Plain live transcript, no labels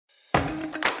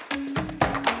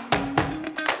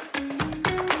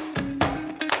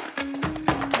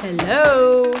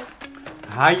Hello.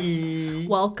 Hi.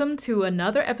 Welcome to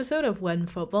another episode of When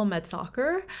Football Met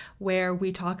Soccer, where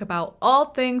we talk about all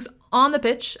things on the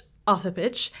pitch, off the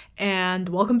pitch. And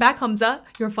welcome back, Hamza.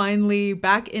 You're finally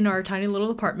back in our tiny little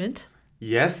apartment.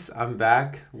 Yes, I'm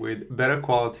back with better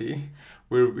quality.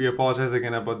 We apologize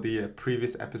again about the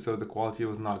previous episode. The quality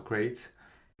was not great,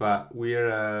 but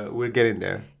we're getting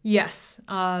there. Yes,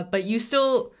 but you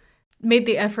still made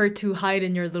the effort to hide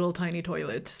in your little tiny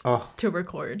toilet to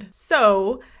record.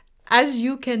 So, as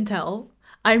you can tell,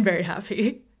 I'm very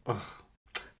happy.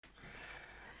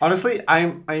 Honestly,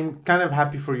 I'm kind of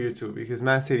happy for you too, because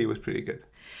Man City was pretty good.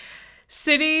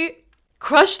 City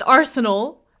crushed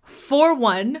Arsenal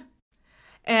 4-1.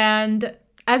 And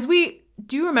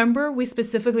do you remember we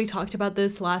specifically talked about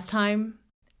this last time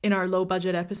in our low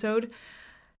budget episode?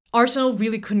 Arsenal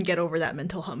really couldn't get over that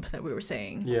mental hump that we were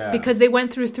saying. Yeah. Because they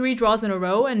went through 3 draws in a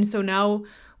row. And so now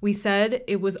we said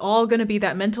it was all going to be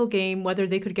that mental game, whether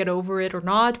they could get over it or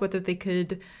not, whether they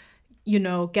could,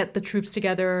 get the troops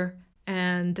together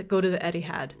and go to the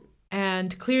Etihad.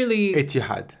 And clearly...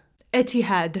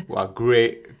 Etihad. Wow,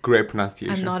 great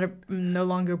pronunciation. I'm no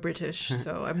longer British,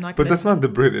 so I'm not But that's not the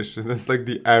British. That's like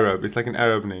the Arab. It's like an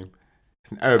Arab name.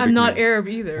 It's an Arabic I'm not name. Arab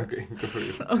either. Okay, good for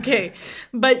you. Okay,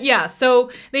 but yeah, so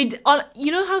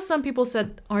you know how some people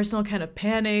said Arsenal kind of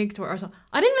panicked or Arsenal.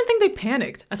 I didn't even think they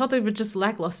panicked. I thought they were just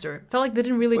lackluster. Felt like they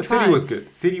didn't really try. City was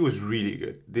good. City was really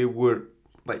good.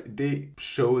 They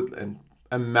showed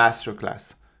a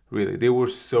masterclass. Really, they were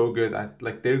so good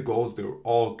at their goals. They were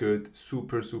all good,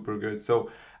 super good. So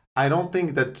I don't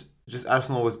think that just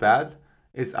Arsenal was bad.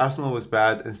 It's Arsenal was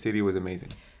bad and City was amazing.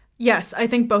 Yes, I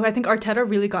think both. I think Arteta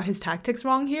really got his tactics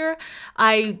wrong here.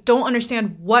 I don't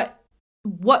understand what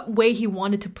way he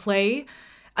wanted to play.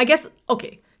 I guess,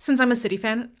 okay, since I'm a City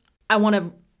fan, I want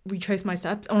to retrace my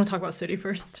steps. I want to talk about City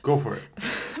first. Go for it.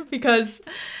 Because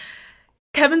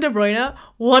Kevin De Bruyne,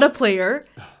 what a player.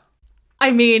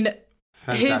 I mean,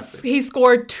 he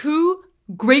scored 2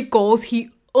 great goals. He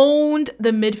owned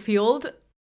the midfield.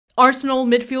 Arsenal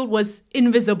midfield was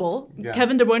invisible. Yeah.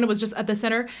 Kevin De Bruyne was just at the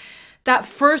center. That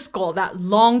first goal, that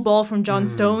long ball from John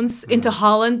Stones into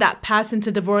Haaland, that pass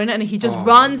into De Bruyne, and he just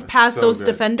runs past those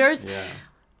defenders. Yeah.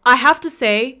 I have to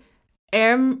say,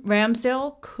 Aaron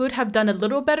Ramsdale could have done a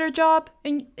little better job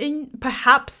in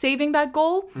perhaps saving that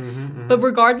goal. But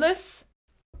regardless,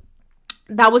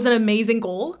 that was an amazing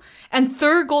goal. And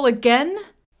third goal again,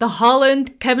 the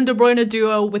Haaland-Kevin De Bruyne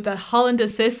duo with a Haaland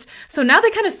assist. So now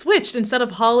they kind of switched. Instead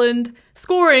of Haaland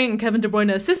scoring and Kevin De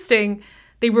Bruyne assisting,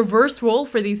 they reversed role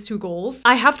for these 2 goals.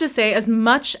 I have to say, as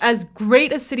much as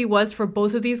great as City was for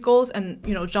both of these goals, and,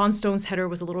 John Stones' header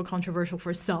was a little controversial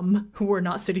for some who were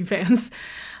not City fans.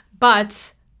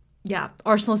 But, yeah,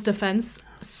 Arsenal's defense,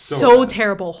 so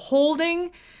terrible. Holding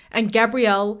and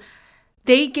Gabriel,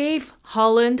 they gave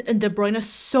Haaland and De Bruyne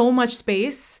so much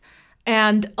space.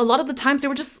 And a lot of the times they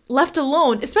were just left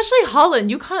alone, especially Haaland.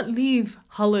 You can't leave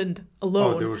Haaland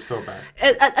alone. Oh, they were so bad.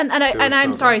 And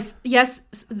I'm sorry. Bad. Yes,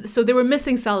 so they were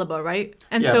missing Saliba, right?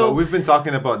 And yeah, but we've been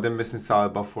talking about them missing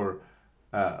Saliba for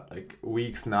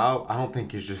weeks now. I don't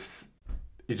think it's just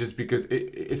because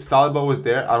if Saliba was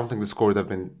there, I don't think the score would have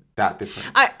been that different.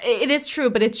 It is true,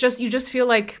 but it's just you just feel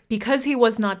like because he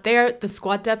was not there, the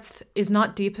squad depth is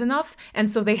not deep enough, and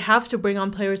so they have to bring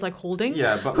on players like Holding,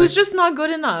 who's just not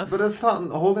good enough. But it's not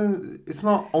Holding. It's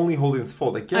not only Holding's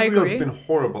fault. Gabriel's been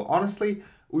horrible. Honestly,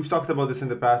 we've talked about this in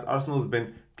the past. Arsenal's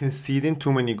been conceding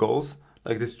too many goals,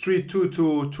 like this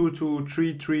 3-2-2,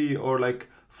 2-2, 3-3, or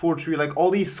 4-3, all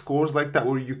these scores like that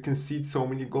where you concede so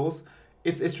many goals.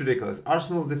 It's ridiculous.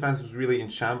 Arsenal's defense was really in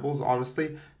shambles,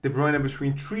 honestly. De Bruyne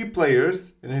between 3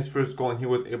 players in his first goal, and he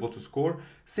was able to score.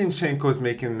 Zinchenko's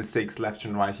making mistakes left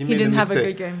and right. He didn't have a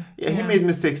good game. Yeah, he made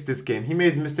mistakes this game. He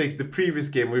made mistakes the previous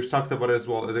game. We've talked about it as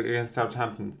well against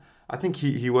Southampton. I think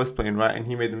he was playing right, and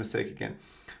he made the mistake again.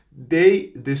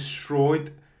 City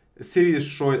destroyed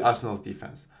Arsenal's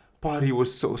defense. But he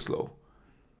was so slow.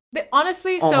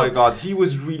 Oh my God, he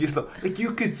was really slow.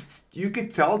 You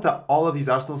could tell that all of these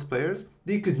Arsenal's players,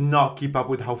 they could not keep up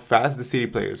with how fast the City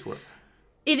players were.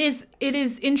 It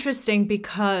is interesting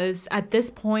because at this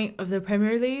point of the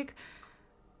Premier League,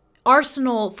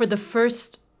 Arsenal, for the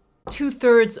first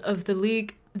 2/3 of the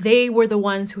league, they were the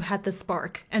ones who had the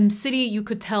spark. And City, you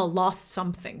could tell, lost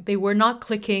something. They were not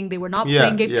clicking. They were not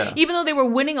playing games. Yeah. Even though they were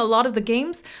winning a lot of the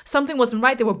games, something wasn't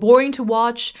right. They were boring to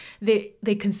watch.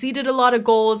 They conceded a lot of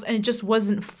goals, and it just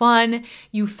wasn't fun.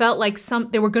 You felt like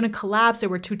they were going to collapse. They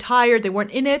were too tired. They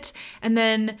weren't in it. And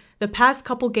then the past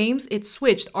couple games, it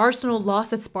switched. Arsenal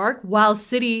lost its spark while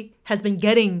City has been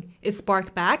getting its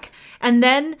spark back. And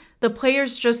then the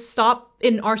players just stopped,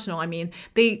 in Arsenal, I mean,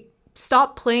 they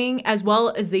stopped playing as well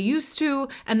as they used to.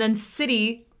 And then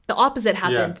City, the opposite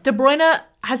happened. De Bruyne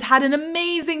has had an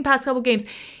amazing past couple games.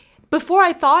 Before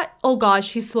I thought, oh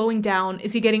gosh, he's slowing down.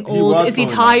 Is he getting old? Is he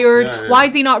tired? Why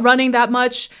is he not running that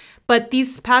much? But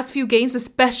these past few games,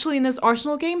 especially in this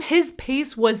Arsenal game, his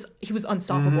pace he was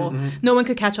unstoppable. No one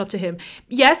could catch up to him.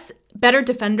 Yes, better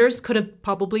defenders could have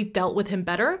probably dealt with him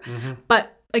better.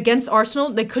 But against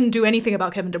Arsenal, they couldn't do anything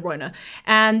about Kevin De Bruyne.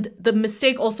 And the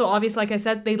mistake also, obviously, like I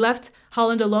said, they left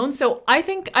Haaland alone. So I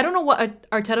don't know what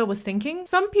Arteta was thinking.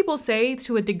 Some people say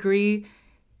to a degree,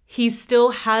 he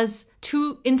still has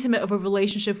too intimate of a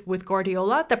relationship with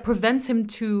Guardiola that prevents him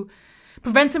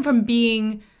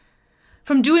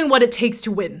from doing what it takes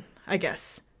to win, I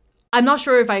guess. I'm not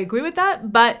sure if I agree with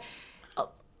that, but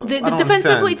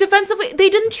defensively, they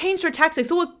didn't change their tactics.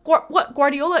 So what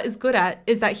Guardiola is good at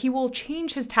is that he will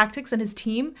change his tactics and his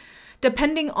team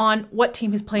depending on what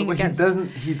team he's playing against.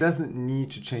 He doesn't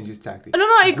need to change his tactics. No,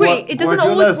 I agree. It doesn't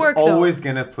always work, though. Guardiola's always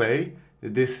going to play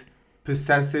this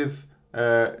possessive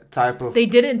type of... They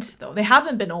didn't, though. They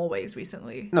haven't been always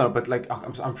recently. No, but like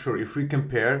I'm sure if we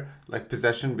compare like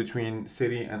possession between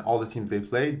City and all the teams they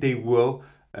play, they will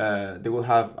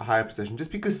have a higher possession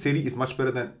just because City is much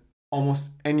better than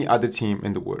almost any other team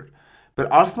in the world.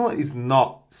 But Arsenal is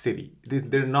not City.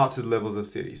 They're not to the levels of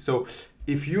City. So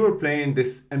if you're playing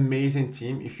this amazing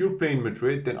team, if you're playing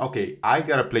Madrid, then okay, I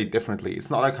gotta play differently. It's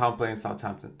not like I'm playing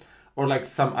Southampton or like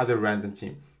some other random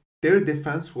team. Their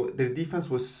defense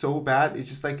was so bad. It's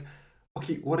just like,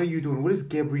 okay, what are you doing? What is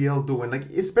Gabriel doing? Like,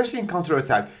 especially in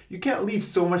counter-attack, you can't leave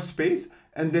so much space.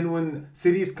 And then when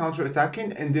City is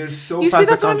counter-attacking and they're so fast at counter-attack. You see,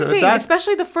 that's what I'm saying.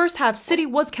 Especially the first half, City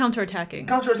was counter-attacking.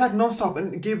 Counter-attack non-stop.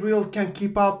 And Gabriel can't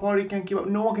keep up. Party can't keep up.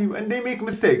 No one can keep up. And they make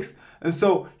mistakes. And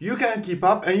so you can't keep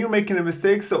up and you're making a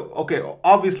mistake. So, okay,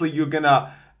 obviously you're going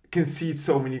to concede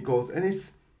so many goals. And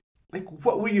it's like,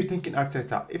 what were you thinking,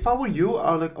 Arteta? If I were you,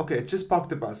 I would like, okay, just park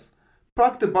the bus.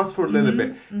 Park the bus for a little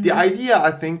bit. The idea,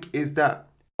 I think, is that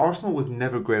Arsenal was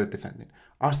never great at defending.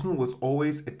 Arsenal was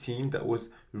always a team that was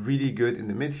really good in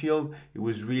the midfield. It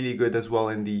was really good as well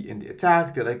in the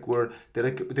attack.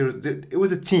 It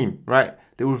was a team, right?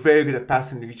 They were very good at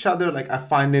passing to each other, like at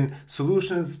finding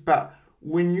solutions. But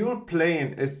when you're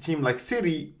playing a team like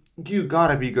City, you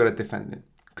gotta be good at defending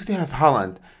because they have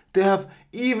Haaland. They have,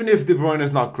 even if De Bruyne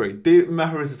is not great,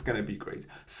 Mahrez is gonna be great.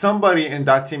 Somebody in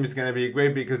that team is gonna be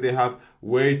great because they have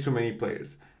way too many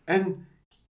players. And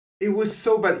it was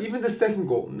so bad. Even the second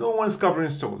goal, no one's covering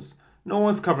Stones. No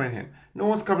one's covering him. No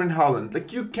one's covering Haaland.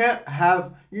 Like, you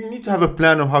need to have a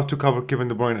plan of how to cover Kevin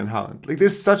De Bruyne and Haaland. Like, they're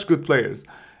such good players.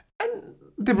 And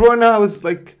De Bruyne was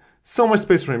like so much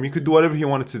space for him. He could do whatever he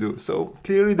wanted to do. So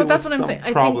clearly there was some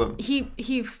problem. I think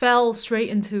he fell straight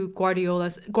into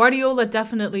Guardiola's. Guardiola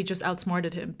definitely just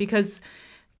outsmarted him because...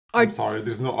 I'm sorry,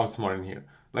 there's no outsmarting here.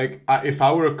 Like, if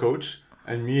I were a coach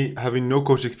and me having no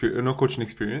coaching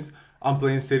experience, I'm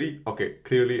playing City. Okay,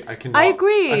 clearly I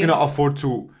agree. I cannot afford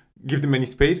to give them any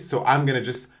space, so I'm going to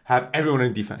just have everyone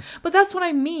in defense. But that's what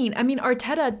I mean. I mean,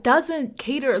 Arteta doesn't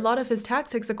cater a lot of his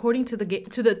tactics according to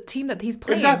the team that he's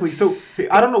playing. Exactly. So,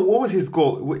 I don't know, what was his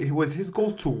goal? Was his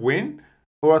goal to win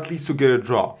or at least to get a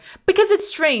draw? Because it's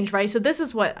strange, right? So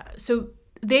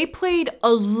they played a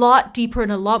lot deeper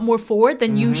and a lot more forward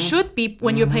than you should be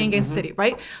when you're playing against City,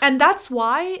 right? And that's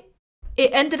why it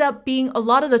ended up being a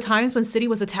lot of the times when City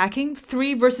was attacking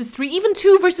 3 versus 3, even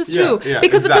 2 versus 2,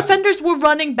 because the defenders were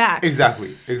running back.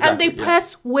 Exactly. And they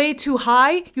press way too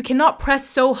high. You cannot press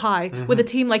so high with a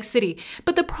team like City.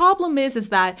 But the problem is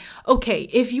that, okay,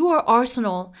 if you are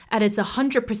Arsenal at its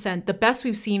 100%, the best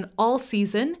we've seen all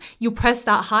season, you press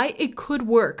that high, it could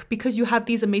work because you have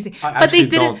these amazing... But they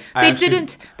didn't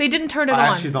turn it on. I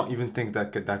actually don't even think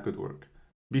that could work.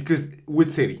 Because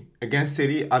with City, against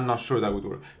City, I'm not sure that would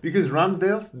work. Because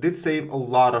Ramsdale did save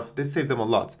them a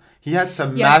lot. He had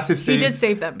some massive saves. He did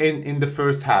save them in the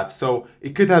first half. So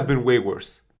it could have been way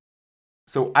worse.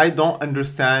 So I don't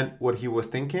understand what he was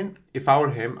thinking. If I were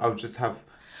him, I would just have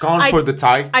gone for the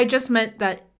tie. I just meant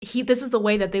that this is the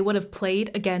way that they would have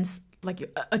played against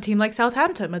like a team like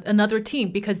Southampton, another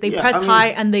team, because they press high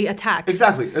and they attack.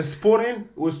 Exactly. And Sporting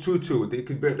was 2-2. They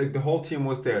could the whole team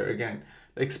was there again.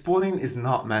 Like, Sporting is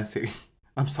not Man City.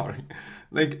 I'm sorry.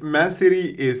 Like, Man City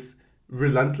is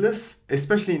relentless,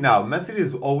 especially now. Man City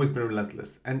has always been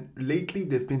relentless. And lately,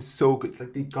 they've been so good. It's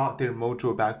like they got their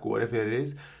mojo back, whatever it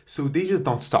is. So they just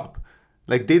don't stop.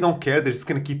 Like, they don't care. They're just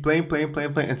going to keep playing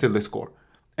until they score.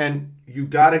 And you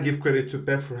got to give credit to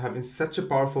Pep for having such a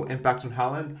powerful impact on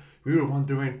Haaland. We were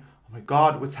wondering, oh my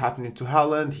God, what's happening to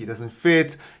Haaland? He doesn't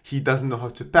fit. He doesn't know how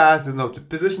to pass. Doesn't know how to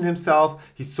position himself.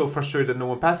 He's so frustrated that no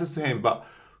one passes to him. But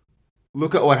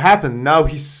look at what happened. Now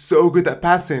he's so good at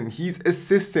passing. He's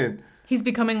assisting. He's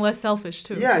becoming less selfish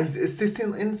too. Yeah, he's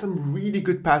assisting in some really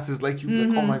good passes. Like,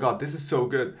 like, oh my God, this is so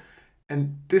good.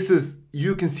 And this is,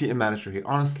 you can see a manager here.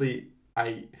 Honestly,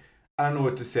 I don't know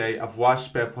what to say. I've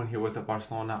watched Pep when he was at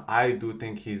Barcelona. I do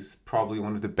think he's probably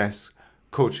one of the best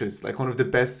coaches, like one of the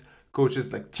best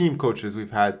coaches, like team coaches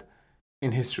we've had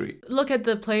in history. Look at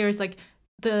the players, like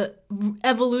the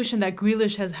evolution that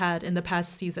Grealish has had in the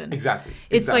past season. Exactly.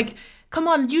 It's like, come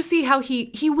on, you see how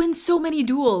he wins so many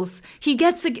duels. He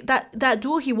gets that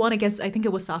duel he won against, I think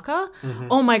it was Saka.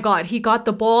 Oh my God, he got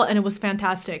the ball and it was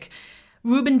fantastic.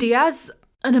 Ruben Diaz,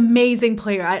 an amazing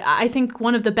player. I think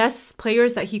one of the best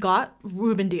players that he got,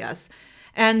 Ruben Diaz.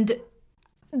 And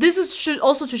this is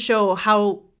also to show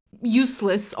how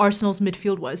useless Arsenal's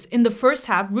midfield was. In the first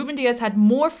half, Ruben Diaz had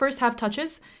more first half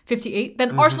touches, 58,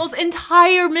 than Arsenal's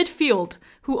entire midfield,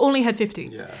 who only had 50.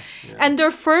 Yeah. And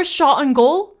their first shot on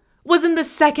goal was in the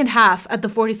second half at the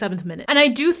 47th minute. And I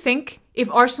do think if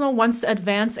Arsenal wants to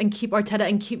advance and keep Arteta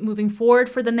and keep moving forward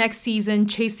for the next season,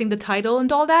 chasing the title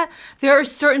and all that, there are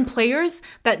certain players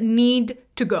that need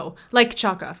to go, like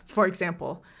Xhaka, for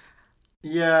example.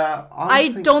 Yeah,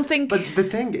 honestly, I don't think. But the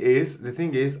thing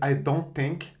is, I don't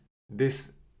think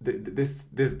this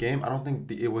game. I don't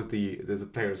think it was the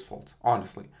player's fault.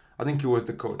 Honestly, I think it was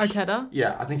the coach. Arteta.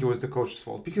 Yeah, I think it was the coach's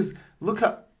fault because look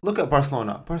at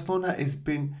Barcelona. Barcelona has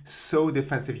been so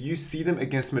defensive. You see them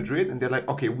against Madrid, and they're like,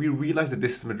 okay, we realize that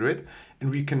this is Madrid, and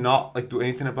we cannot like do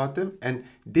anything about them. And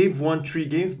they've won 3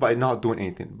 games by not doing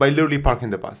anything, by literally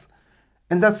parking the bus,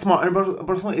 and that's smart. And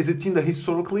Barcelona is a team that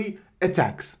historically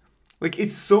attacks. Like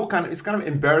it's kind of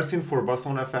embarrassing for a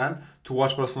Barcelona fan to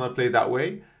watch Barcelona play that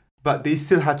way, but they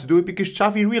still had to do it because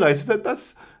Xavi realizes that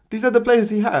these are the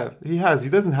players he has. He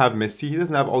doesn't have Messi. He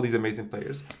doesn't have all these amazing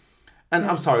players. And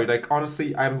I'm sorry, like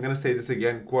honestly, I'm gonna say this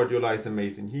again. Guardiola is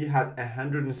amazing. He had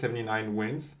 179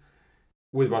 wins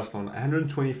with Barcelona,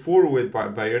 124 with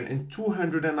Bayern, and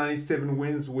 297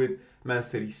 wins with Man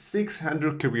City.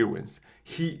 600 career wins.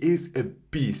 He is a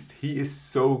beast. He is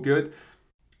so good.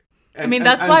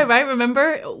 That's why, right?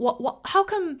 Remember, how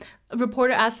come a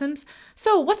reporter asked him,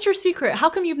 so what's your secret? How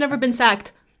come you've never been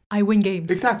sacked? I win games.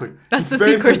 Exactly. That's the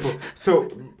secret. Simple. So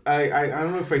I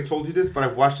don't know if I told you this, but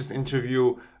I've watched this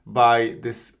interview by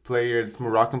this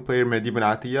Moroccan player, Mehdi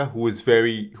Benatia, who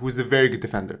is a very good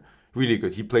defender. Really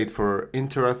good. He played for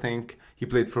Inter, I think. He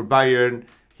played for Bayern.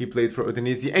 He played for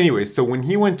Udinese. Anyway, so when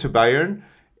he went to Bayern,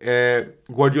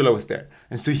 Guardiola was there.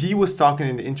 And so he was talking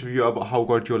in the interview about how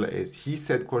Guardiola is. He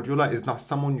said Guardiola is not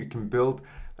someone you can build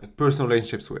like personal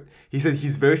relationships with. He said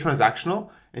he's very transactional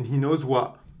and he knows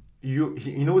what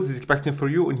he knows he's expecting for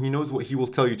you, and he knows what he will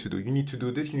tell you to do. You need to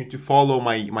do this, you need to follow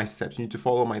my steps, you need to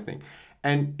follow my thing.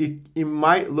 And it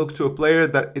might look to a player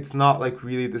that it's not like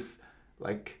really this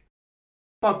like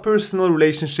personal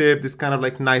relationship, this kind of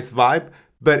like nice vibe,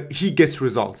 but he gets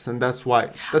results, and that's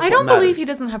why. I don't believe he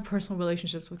doesn't have personal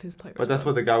relationships with his players. But that's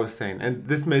what the guy was saying. And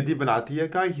this Mehdi Benatia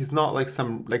guy, he's not like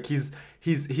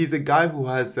he's a guy who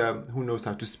has who knows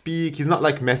how to speak. He's not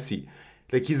like Messi.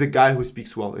 Like he's a guy who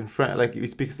speaks well in French. Like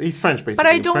he's French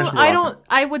basically. But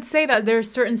I would say that there are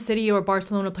certain City or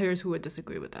Barcelona players who would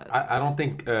disagree with that. I don't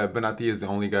think Benatia is the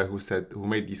only guy who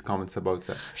made these comments about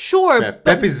sure, Pep.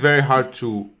 Pep is very hard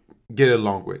to get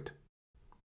along with.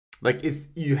 Like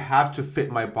you have to fit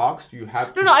my box. You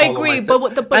have to. No, I agree.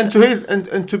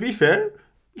 And to be fair,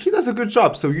 he does a good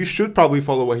job. So you should probably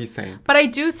follow what he's saying. But I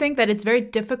do think that it's very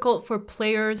difficult for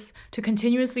players to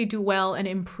continuously do well and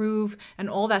improve and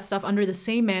all that stuff under the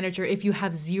same manager if you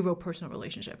have zero personal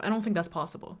relationship. I don't think that's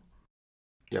possible.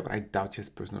 Yeah, but I doubt he has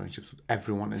personal relationships with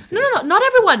everyone. No, not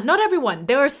everyone.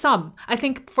 There are some. I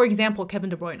think, for example, Kevin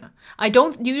De Bruyne. I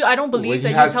don't believe that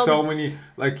he has so many.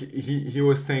 Like he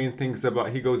was saying things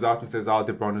about. He goes out and says, "Oh,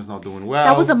 De Bruyne is not doing well."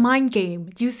 That was a mind game.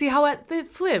 Do you see how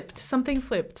it flipped? Something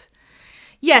flipped.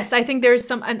 Yes, I think there's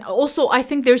some, and also I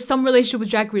think there's some relationship with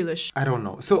Jack Grealish. I don't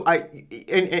know. So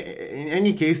in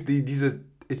any case,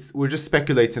 we're just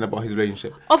speculating about his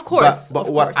relationship. Of course, but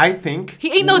what I think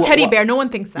he ain't no teddy bear. No one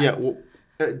thinks that. Yeah.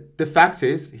 The fact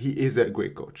is, he is a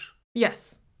great coach.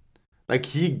 Yes. Like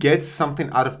he gets something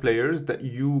out of players that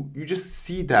you just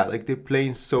see that like they're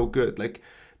playing so good, like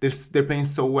they're playing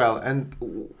so well, and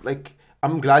like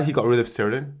I'm glad he got rid of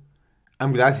Sterling.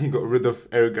 I'm glad he got rid of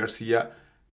Eric Garcia.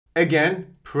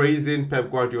 Again, praising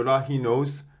Pep Guardiola. He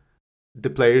knows the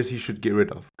players he should get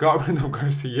rid of. Got rid of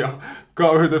Garcia,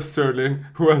 got rid of Sterling.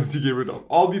 Who else did he get rid of?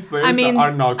 All these players that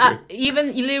are not good.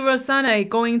 Even Leroy Sané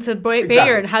going to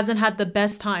Bayern hasn't had the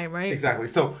best time, right? Exactly.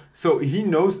 So he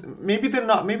knows maybe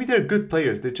they're good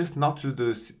players. They're just not to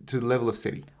the level of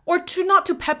City. Or not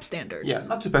to Pep standards. Yeah,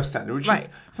 not to Pep standards. Right.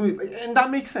 And that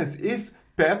makes sense. If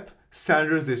Pep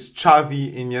standards is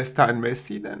Xavi, Iniesta, and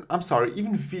Messi, then I'm sorry,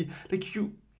 even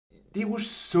they were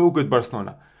so good,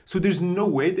 Barcelona. So there's no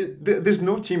way, there's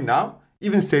no team now,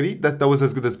 even City, that was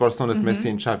as good as Barcelona's Messi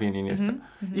and Xavi and Iniesta.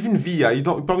 Even Villa, you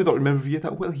probably don't remember Villa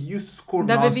that well. He used to score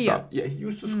non-stop. Yeah, he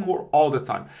used to score all the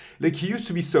time. Like, he used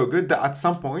to be so good that at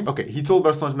some point, he told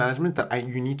Barcelona's management that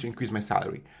you need to increase my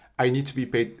salary. I need to be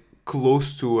paid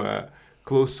close to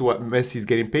what Messi's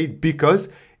getting paid, because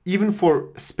even for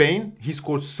Spain, he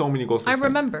scored so many goals for Spain. I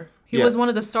remember. He was one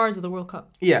of the stars of the World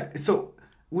Cup. Yeah, so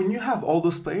when you have all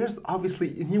those players,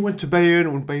 obviously, and he went to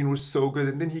Bayern when Bayern was so good,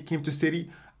 and then he came to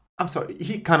City. I'm sorry,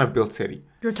 he kind of built City.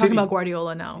 You're talking about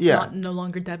Guardiola now, no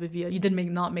longer David Villa. You did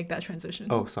not make that transition.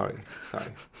 Oh, sorry.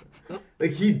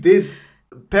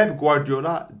 Pep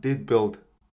Guardiola did build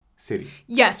City.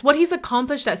 Yes, what he's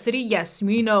accomplished at City, yes,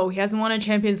 we know. He hasn't won a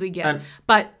Champions League yet.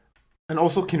 And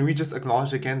also, can we just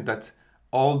acknowledge again that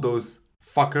all those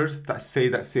fuckers that say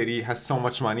that City has so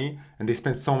much money and they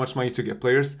spend so much money to get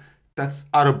players, that's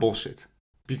utter bullshit.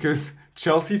 Because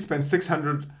Chelsea spent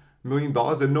 $600 million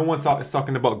and no one is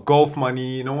talking about golf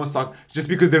money. No one's talking, just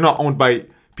because they're not owned by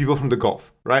people from the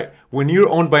Gulf, right? When you're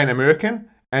owned by an American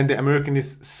and the American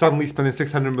is suddenly spending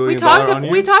 $600 million on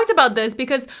you. We talked about this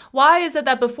because why is it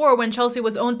that before, when Chelsea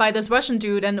was owned by this Russian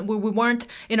dude and we weren't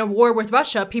in a war with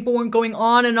Russia, people weren't going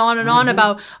on and on and on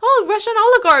about, Russian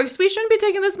oligarchs, we shouldn't be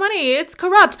taking this money, it's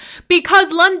corrupt.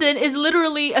 Because London is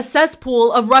literally a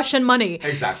cesspool of Russian money.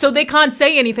 Exactly. So they can't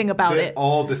say anything about they're it.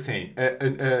 All the same.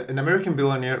 An American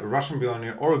billionaire, a Russian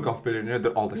billionaire, or a Gulf billionaire,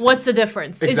 they're all the same. What's the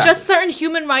difference? Exactly. It's just certain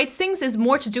human rights things is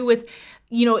more to do with,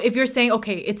 if you're saying,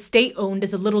 okay, it's state-owned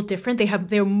is a little different.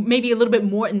 They're maybe a little bit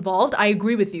more involved. I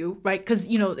agree with you, right? Because,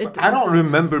 I don't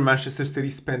remember Manchester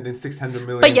City spending $600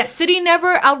 million. But yes, City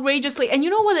never outrageously. And you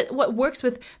know what works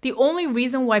with, the only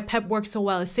reason why Pep works so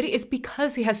well as City is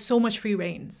because he has so much free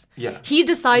reins. Yeah. He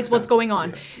decides what's going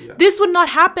on. Yeah. This would not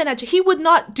happen. He would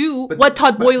not do what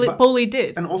Todd Boehly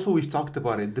did. And also, we've talked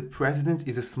about it. The president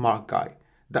is a smart guy.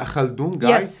 That Khaldoon guy.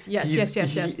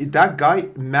 Yes. That guy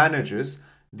manages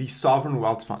the Sovereign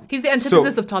Wealth Fund. He's the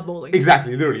antithesis of Todd Boehly.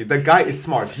 Exactly, literally. The guy is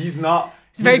smart. He's not.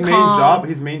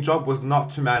 His main job was not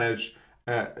to manage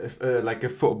like a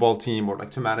football team or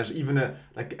like to manage even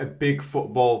a big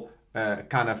football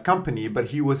kind of company. But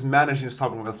he was managing the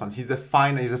Sovereign Wealth Funds. He's a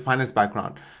finance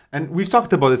background, and we've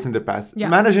talked about this in the past. Yeah.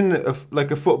 Managing a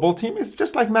football team is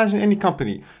just like managing any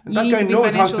company. And that guy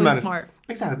knows how to manage. Smart.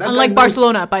 Exactly. Unlike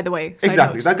Barcelona, by the way.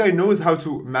 Exactly. That guy knows how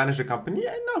to manage a company,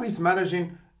 and now he's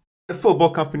managing a football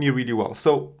company really well.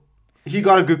 So he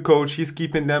got a good coach. He's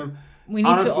keeping them. We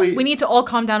need to all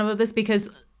calm down about this because,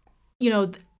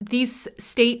 these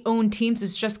state-owned teams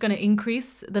is just going to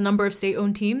increase the number of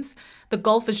state-owned teams. The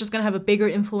Gulf is just going to have a bigger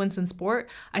influence in sport.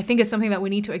 I think it's something that we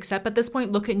need to accept at this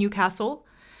point. Look at Newcastle.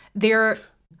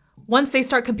 Once they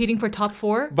start competing for top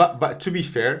 4. But to be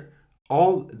fair,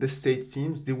 all the state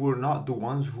teams, they were not the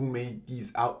ones who made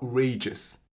these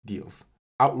outrageous deals.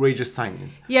 Outrageous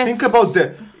signings. Yes. Think about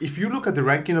if you look at the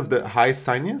ranking of the highest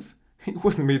signings, it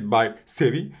wasn't made by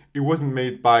City, it wasn't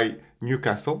made by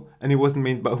Newcastle, and it wasn't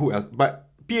made by who else? But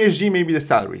PSG, maybe the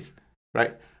salaries,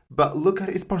 right? But look at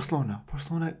it, it's Barcelona.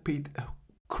 Barcelona paid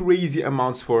crazy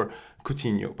amounts for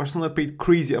Coutinho. Barcelona paid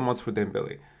crazy amounts for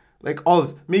Dembele. Like all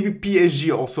this. Maybe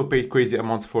PSG also paid crazy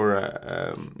amounts for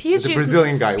the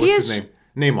Brazilian guy. What's his name?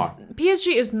 Neymar.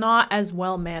 PSG is not as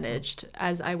well managed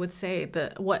as I would say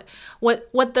what the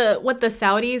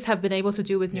Saudis have been able to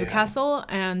do with Newcastle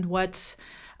and what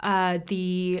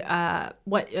UAE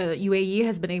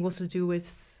has been able to do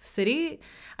with City.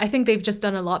 I think they've just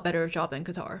done a lot better job than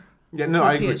Qatar. Yeah, no,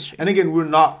 I agree. And again, we're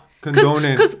not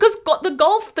condoning because the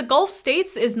Gulf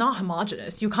states is not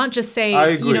homogenous. You can't just say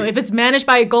if it's managed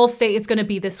by a Gulf state, it's going to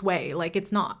be this way. Like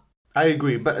it's not. I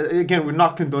agree, but again, we're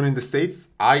not condoning the states.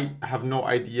 I have no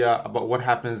idea about what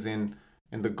happens in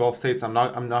the Gulf states. I'm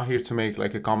not here to make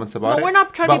like a comments about it. No, we're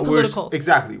not trying to be political.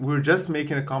 Exactly. We're just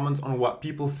making a comment on what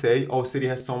people say. Oh, City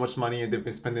has so much money and they've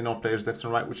been spending on players left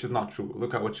and right, which is not true.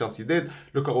 Look at what Chelsea did.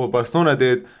 Look at what Barcelona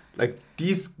did. Like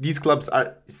these clubs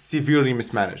are severely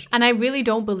mismanaged. And I really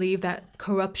don't believe that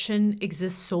corruption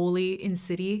exists solely in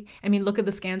City. I mean, look at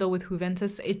the scandal with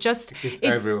Juventus. It's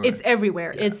everywhere. It's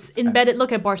everywhere. Yeah, it's embedded.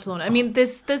 Look at Barcelona. I mean,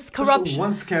 this corruption.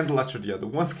 One scandal after the other.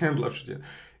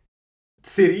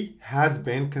 City has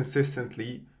been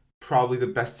consistently probably the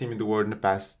best team in the world in the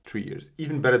past 3 years,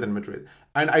 even better than Madrid.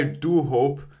 And I do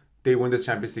hope they win the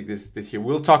Champions League this year.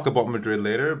 We'll talk about Madrid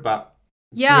later, but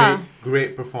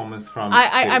great performance from City.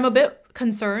 I'm a bit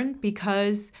concerned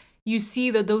because you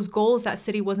see that those goals that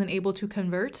City wasn't able to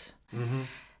convert,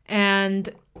 and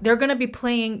they're going to be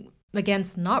playing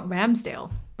against not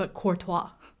Ramsdale, but Courtois.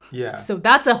 Yeah. So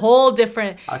that's a whole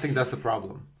different... I think that's a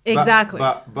problem. Exactly.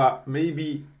 But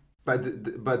maybe...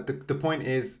 But the point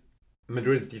is,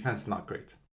 Madrid's defense is not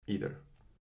great either.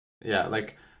 Yeah,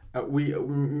 like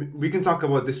we can talk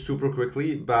about this super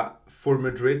quickly, but for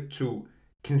Madrid to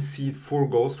concede 4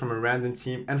 goals from a random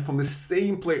team and from the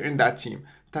same player in that team,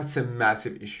 that's a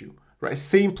massive issue, right?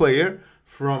 Same player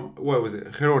from, what was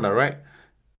it, Girona, right?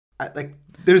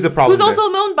 There's a problem. Who's also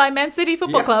owned by Man City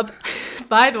Football Club,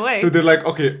 by the way. So they're like,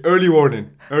 okay, early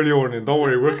warning. Don't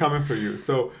worry, we're coming for you.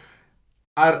 So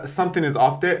something is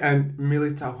off there, and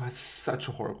Militao has such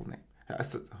a horrible name.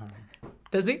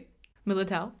 Does he?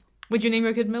 Militao? Would you name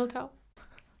your kid Militao?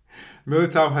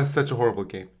 Militao has such a horrible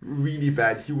game. Really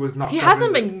bad. He was not... He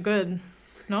hasn't been good.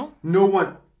 No? No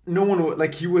one...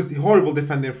 Like, he was horrible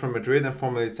defending from Madrid and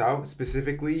from Militao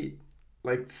specifically.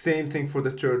 Like, same thing for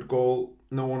the third goal.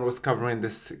 No one was covering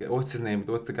this... What's his name?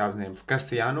 What's the guy's name?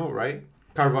 Castellano, right?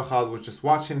 Carvajal was just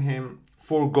watching him.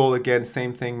 4 goal again.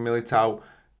 Same thing. Militao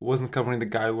wasn't covering the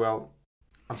guy well.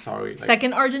 I'm sorry.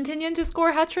 Second Argentinian to score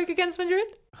a hat-trick against Madrid?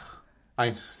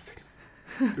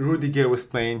 Rudiger was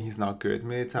playing, he's not good.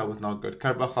 Militao was not good.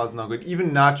 Carvajal's not good.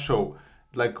 Even Nacho,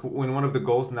 like when one of the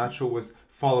goals, Nacho was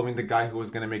following the guy who was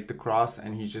going to make the cross,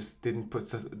 and he just didn't put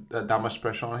that much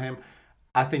pressure on him.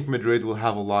 I think Madrid will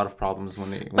have a lot of problems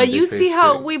when they But you see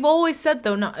how we've always said,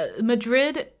 though,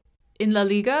 Madrid in La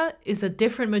Liga is a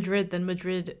different Madrid than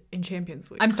Madrid in Champions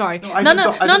League. I'm sorry. None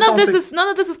of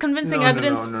this is convincing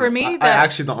evidence for me. I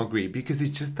actually don't agree, because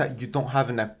it's just that you don't have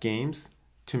enough games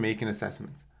to make an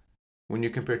assessment. When you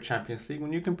compare Champions League,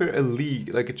 when you compare a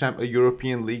league, like a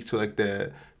European league, to like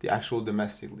the actual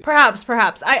domestic league.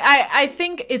 Perhaps. I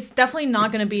think it's definitely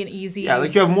not going to be an easy... Yeah,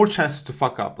 like you have more chances to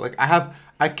fuck up. Like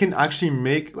I can actually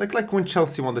make... Like when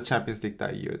Chelsea won the Champions League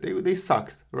that year, they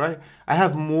sucked, right? I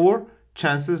have more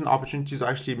chances and opportunities to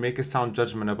actually make a sound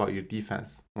judgment about your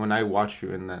defense when I watch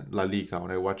you in the La Liga,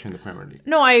 when I watch you in the Premier League.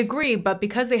 No, I agree, but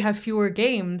because they have fewer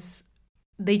games,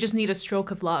 they just need a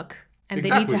stroke of luck. And they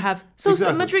need to have... So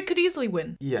Madrid could easily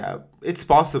win. Yeah, it's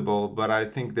possible, but I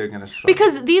think they're going to struggle.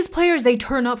 Because these players, they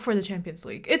turn up for the Champions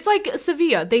League. It's like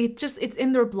Sevilla. It's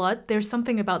in their blood. There's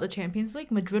something about the Champions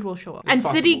League. Madrid will show up. And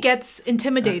possible. City gets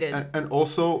intimidated. And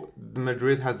also,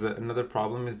 Madrid has another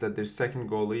problem, is that their second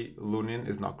goalie, Lunin,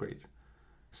 is not great.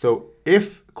 So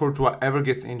if Courtois ever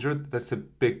gets injured, that's a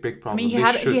big problem. I mean,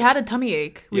 he had a tummy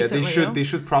ache recently. Yeah, they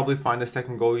should probably find a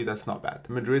second goalie that's not bad.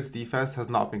 Madrid's defense has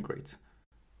not been great.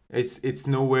 It's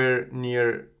nowhere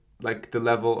near like the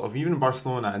level of even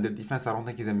Barcelona, and the defense I don't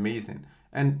think is amazing,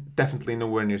 and definitely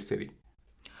nowhere near City.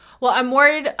 Well, I'm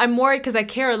worried because I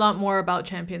care a lot more about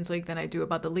Champions League than I do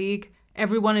about the league.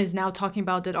 Everyone is now talking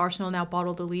about, did Arsenal now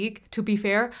bottle the league? To be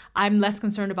fair, I'm less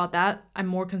concerned about that. I'm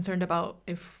more concerned about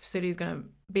if City is going to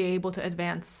be able to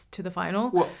advance to the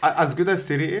final. Well, as good as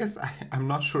City is, I'm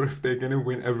not sure if they're going to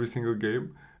win every single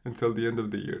game until the end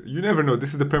of the year. You never know.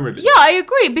 This is the Premier League. Yeah, I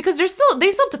agree, because they still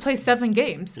have to play 7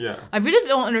 games. Yeah. I really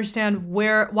don't understand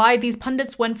why these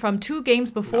pundits went from 2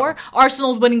 games before,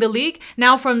 Arsenal's winning the league,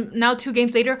 now 2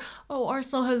 games later,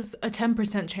 Arsenal has a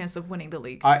 10% chance of winning the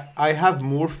league. I have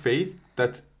more faith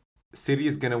that City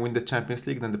is going to win the Champions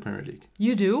League than the Premier League.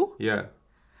 You do? Yeah.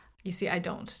 You see, I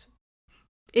don't.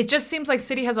 It just seems like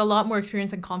City has a lot more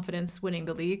experience and confidence winning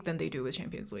the league than they do with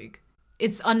Champions League.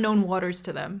 It's unknown waters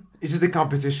to them. It's just the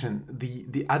competition.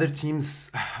 The other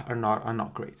teams are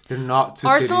not great. They're not to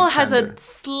Arsenal has a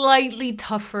slightly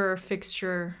tougher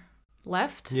fixture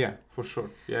left. Yeah, for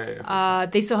sure. Yeah.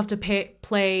 They still have to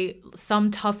play some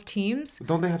tough teams.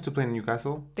 Don't they have to play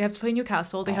Newcastle? They have to play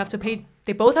Newcastle. They have to play.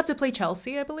 They both have to play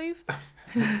Chelsea, I believe.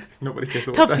 Nobody cares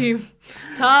about that.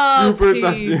 Tough Super team.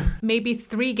 Tough team. Maybe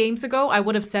 3 games ago, I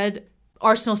would have said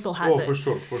Arsenal still has it. For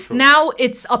sure. Now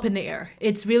it's up in the air.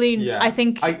 It's really, yeah. I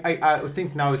think... I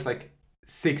think now it's like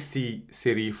 60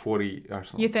 City, 40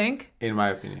 Arsenal. You think? In my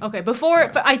opinion. Okay,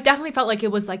 before, I definitely felt like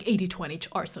it was like 80-20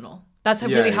 Arsenal. That's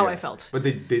really how I felt. But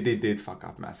they did fuck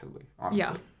up massively, honestly.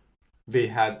 Yeah. They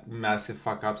had massive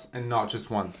fuck ups, and not just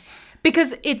once.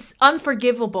 Because it's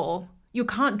unforgivable. You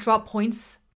can't drop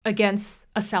points against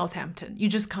a Southampton. You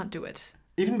just can't do it.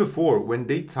 Even before, when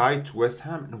they tied to West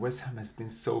Ham, and West Ham has been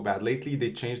so bad. Lately,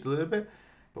 they changed a little bit.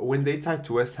 But when they tied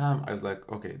to West Ham, I was like,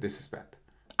 okay, this is bad.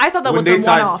 I thought that was a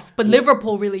one-off, but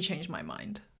Liverpool really changed my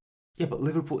mind. Yeah, but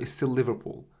Liverpool is still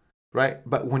Liverpool. right?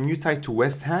 But when you tie to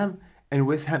West Ham, and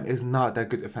West Ham is not that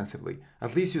good offensively.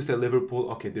 At least you say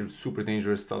Liverpool, okay, they're super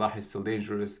dangerous. Salah is still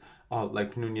dangerous.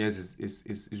 Like Nunez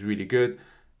is really good.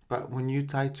 But when you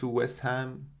tie to West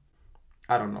Ham,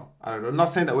 I don't know. I'm not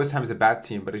saying that West Ham is a bad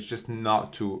team, but it's just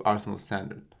not to Arsenal's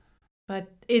standard.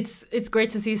 But it's great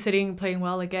to see City playing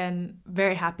well again.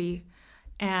 Very happy.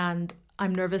 And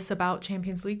I'm nervous about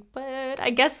Champions League, but I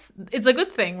guess it's a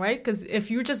good thing, right? Because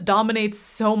if you just dominate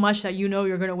so much that you know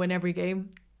you're going to win every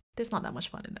game, there's not that much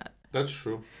fun in that. That's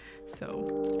true.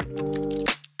 So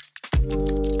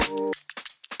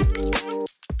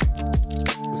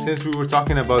since we were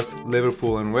talking about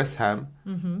Liverpool and West Ham,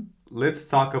 let's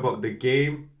talk about the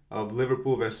game of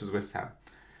Liverpool versus West Ham.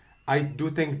 I do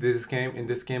think in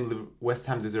this game, West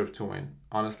Ham deserved to win.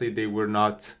 Honestly, they were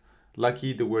not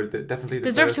lucky. They were definitely the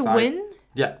deserved to win?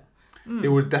 Yeah. They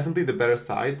were definitely the better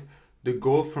side. The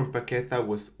goal from Paqueta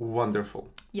was wonderful.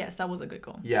 Yes, that was a good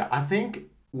goal. Yeah, I think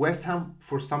West Ham,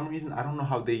 for some reason, I don't know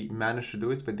how they managed to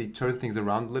do it, but they turned things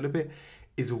around a little bit,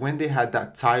 is when they had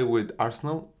that tie with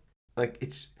Arsenal. Like,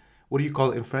 it's, what do you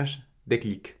call it in French?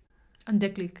 Déclic. And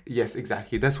déclic. Yes,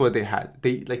 exactly. That's what they had.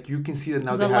 They, like, you can see that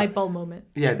now. It was a light bulb moment.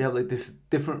 Yeah, they have like this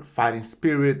different fighting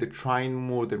spirit. They're trying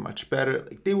more. They're much better.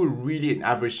 Like, they were really an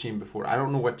average team before. I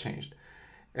don't know what changed.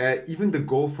 Even the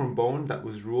goal from Bowen that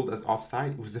was ruled as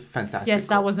offside, it was a fantastic Yes,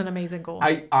 that goal. was an amazing goal.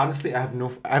 I honestly, I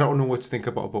don't know what to think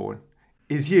about Bowen.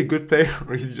 Is he a good player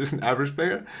or is he just an average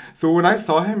player? So when I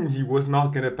saw him, he was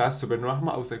not going to pass to Ben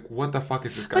Rahma. I was like, what the fuck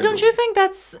is this guy But don't doing? you think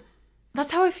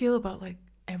that's how I feel about like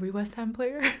every West Ham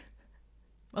player?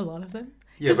 A lot of them.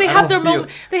 Because they have their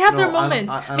moments. They have their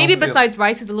moments. Maybe besides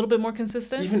Rice, he's a little bit more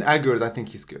consistent. Even Agard, I think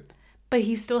he's good. But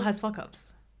he still has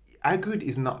fuck-ups. Agard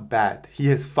is not bad. He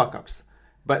has fuck-ups.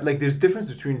 But like there's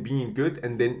difference between being good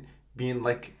and then being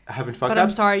like having fuck-ups. But I'm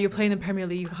sorry, you play in the Premier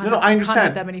League. I understand. Can't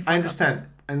have that many fuck-ups. I understand.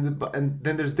 And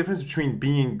then there's difference between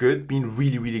being good, being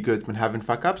really, really good when having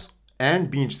fuck-ups,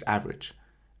 and being just average.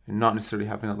 And not necessarily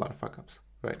having a lot of fuck-ups.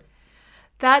 Right?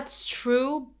 That's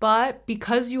true, but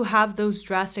because you have those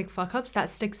drastic fuck-ups, that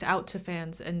sticks out to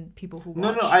fans and people who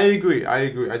watch. No, I agree. I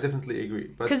definitely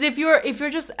agree. Because if you're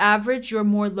just average, you're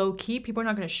more low-key, people are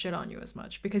not going to shit on you as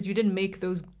much because you didn't make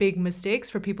those big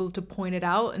mistakes for people to point it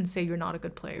out and say you're not a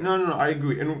good player. No, I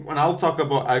agree. And I'll talk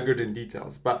about Agard in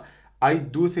details. But I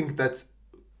do think that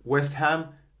West Ham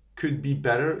could be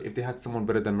better if they had someone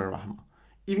better than Merahma.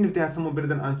 Even if they had someone better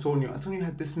than Antonio. Antonio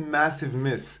had this massive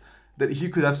miss that he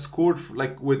could have scored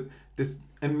like with this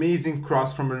amazing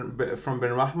cross from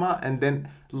Benrahma, and then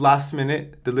last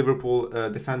minute the Liverpool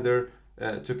defender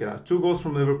took it out. 2 goals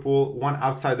from Liverpool, 1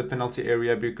 outside the penalty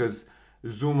area because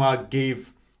Zuma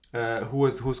gave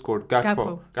who scored?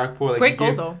 Gakpo. Like, great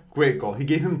goal though. Great goal. He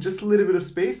gave him just a little bit of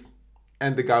space,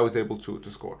 and the guy was able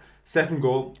to score. Second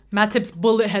goal, Matip's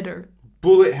bullet header,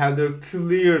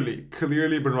 clearly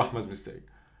Benrahma's mistake.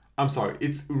 I'm sorry,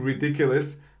 it's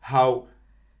ridiculous how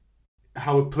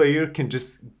a player can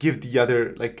just give the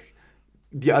other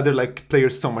player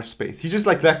so much space. He just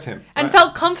like left him and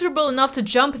felt comfortable enough to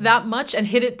jump that much and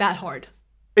hit it that hard.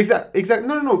 Exactly.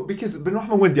 No, because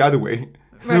Benrahma went the other way.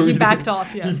 So right, he backed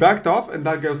off. Yes, he backed off, and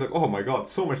that guy was like, "Oh my god,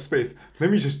 so much space.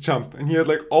 Let me just jump." And he had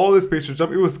like all the space to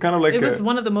jump. It was kind of like it was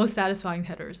one of the most satisfying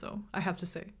headers, though. I have to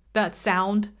say that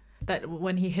sound that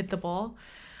when he hit the ball.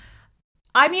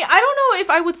 I mean, I don't know if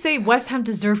I would say West Ham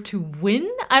deserved to win.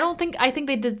 I think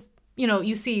they did. You know,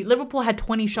 you see, Liverpool had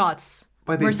 20 shots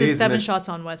versus 7 shots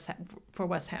on West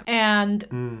Ham.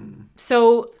 And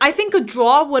so I think a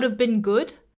draw would have been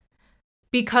good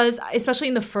because, especially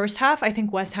in the first half, I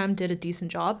think West Ham did a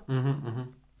decent job.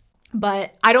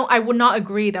 But I would not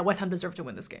agree that West Ham deserved to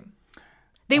win this game.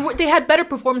 They had better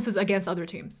performances against other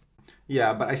teams.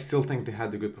 Yeah, but I still think they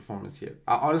had a good performance here.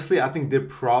 Honestly, I think their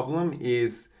problem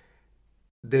is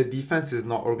their defense is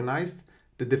not organized.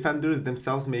 The defenders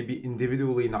themselves may be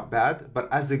individually not bad,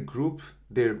 but as a group,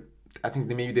 I think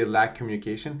they lack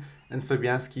communication. And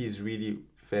Fabianski is really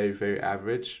very, very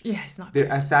average. Yeah, it's not.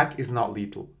 Their attack is not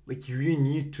lethal. Like you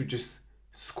need to just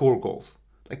score goals.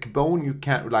 Like Bowen, you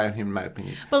can't rely on him, in my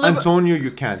opinion. But Antonio, you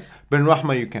can't.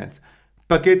 Benrahma, you can't.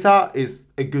 Paqueta is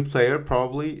a good player,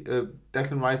 probably.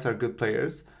 Declan Rice are good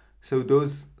players. So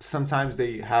those sometimes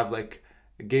they have like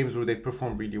games where they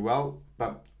perform really well,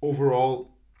 but overall.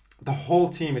 The whole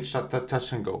team, it's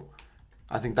touch and go.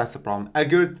 I think that's the problem.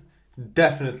 Agard,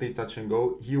 definitely touch and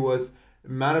go. He was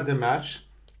man of the match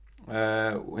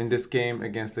in this game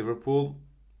against Liverpool.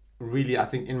 Really, I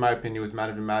think, in my opinion, he was man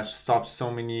of the match.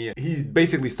 He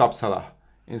basically stopped Salah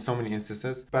in so many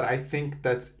instances. But I think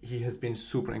that he has been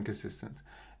super inconsistent.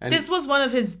 And this was one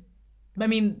of his I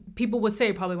mean, people would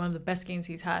say probably one of the best games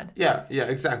he's had. Yeah,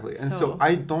 exactly. And so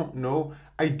I don't know.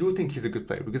 I do think he's a good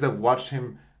player because I've watched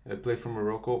him play for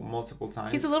Morocco multiple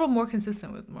times. He's a little more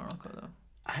consistent with Morocco, though.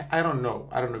 I don't know.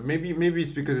 Maybe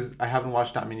it's because I haven't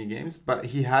watched that many games, but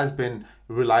he has been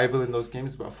reliable in those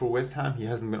games. But for West Ham, he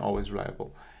hasn't been always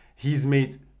reliable. He's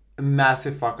made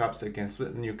massive fuck-ups against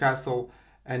Newcastle,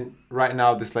 and right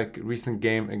now this like recent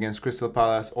game against Crystal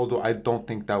Palace, although I don't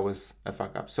think that was a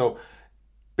fuck-up. So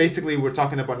basically, we're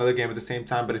talking about another game at the same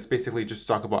time, but it's basically just to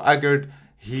talk about Agard.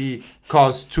 He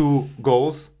caused 2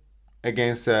 goals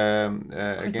against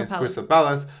Crystal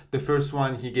Palace. The first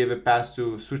one, he gave a pass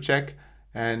to Souček,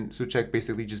 and Souček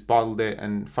basically just bottled it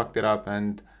and fucked it up.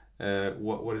 And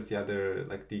what is the other?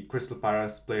 Like the Crystal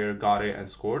Palace player got it and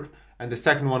scored. And the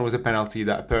second one was a penalty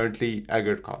that apparently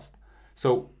Agard caused.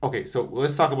 So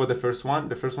let's talk about the first one.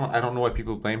 The first one, I don't know why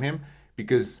people blame him,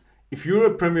 because if you're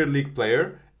a Premier League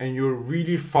player and you're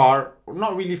really far, or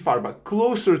not really far, but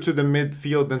closer to the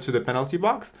midfield than to the penalty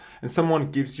box, and someone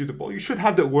gives you the ball, you should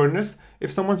have the awareness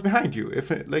if someone's behind you. If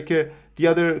the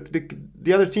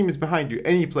other team is behind you,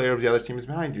 any player of the other team is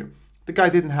behind you. The guy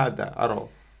didn't have that at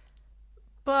all.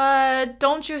 But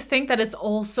don't you think that it's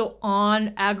also on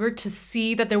Agard to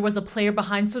see that there was a player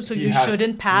behind, so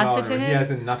shouldn't pass it to him? He has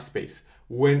enough space.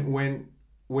 When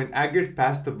Agard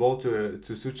passed the ball to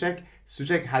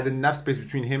Souček had enough space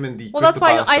between him and the. Well, that's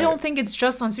why I don't think it's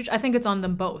just on Souček. I think it's on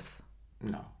them both.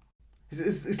 No,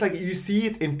 it's like you see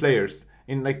it in players.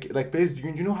 In like players,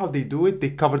 you know how they do it?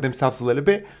 They cover themselves a little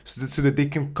bit so that they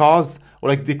can cause, or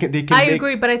like they can. I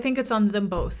agree, but I think it's on them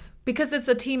both because it's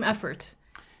a team effort.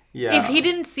 Yeah. If he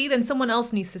didn't see, then someone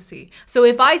else needs to see. So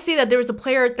if I see that there was a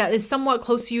player that is somewhat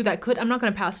close to you that could, I'm not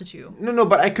going to pass it to you. No,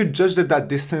 but I could judge that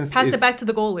distance. Pass it back to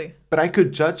the goalie. But I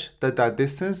could judge that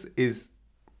distance is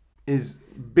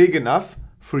big enough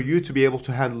for you to be able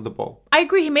to handle the ball. I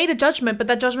agree. He made a judgment, but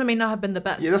that judgment may not have been the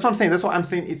best. Yeah, that's what I'm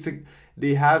saying.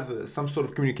 They have some sort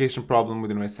of communication problem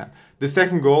within West Ham. The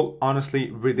second goal,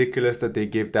 honestly, ridiculous that they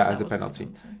gave that as a penalty.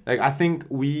 Like, I think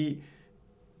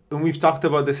we've talked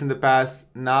about this in the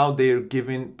past. Now they're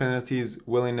giving penalties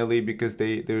willy-nilly because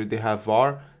they have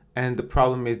VAR, and the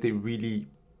problem is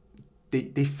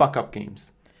they fuck up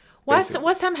games.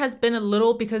 West Ham has been a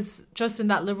little, because just in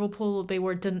that Liverpool they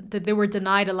were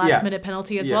denied a last minute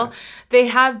penalty as well. They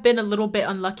have been a little bit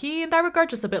unlucky in that regard,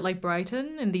 just a bit like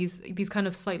Brighton and these kind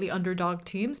of slightly underdog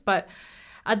teams. But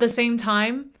at the same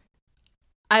time,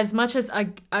 as much as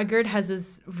Agard has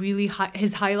his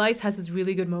highlights, has his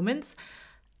really good moments,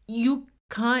 you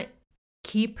can't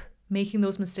keep making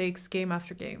those mistakes game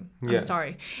after game. I'm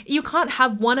sorry. You can't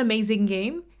have one amazing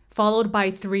game followed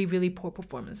by 3 really poor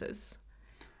performances.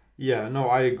 Yeah, no,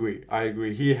 I agree.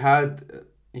 He has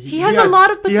a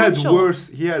lot of potential.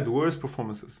 He had worse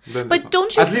performances than but this one.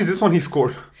 Don't you At least this one he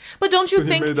scored. But don't you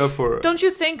think? He made up for it. Don't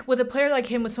you think with a player like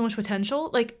him with so much potential,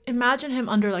 like imagine him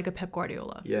under like a Pep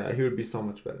Guardiola? Yeah, he would be so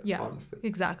much better. Yeah, honestly.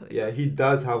 Exactly. Yeah, he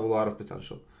does have a lot of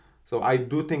potential. So I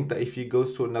do think that if he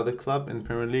goes to another club in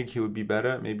Premier League, he would be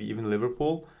better. Maybe even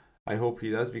Liverpool. I hope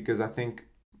he does, because I think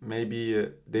maybe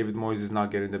David Moyes is not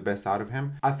getting the best out of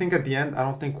him. I think at the end, I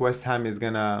don't think West Ham is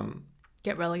gonna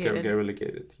get relegated. Get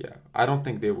relegated. Yeah, I don't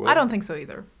think they will. I don't think so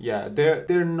either. Yeah,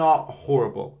 they're not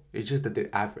horrible. It's just that they're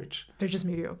average. They're just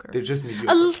mediocre.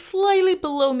 A slightly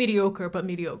below mediocre, but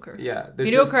mediocre. Yeah,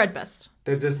 mediocre at best.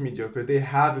 They're just mediocre. They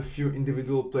have a few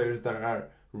individual players that are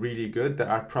really good, that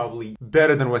are probably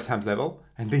better than West Ham's level,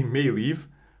 and they may leave.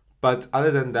 But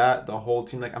other than that, the whole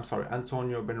team, like, I'm sorry,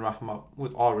 Antonio Benrahma,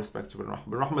 with all respect to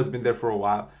Benrahma has been there for a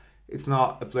while. It's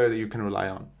not a player that you can rely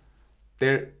on.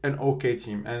 They're an okay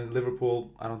team. And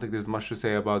Liverpool, I don't think there's much to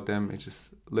say about them. It's just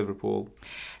Liverpool.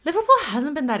 Liverpool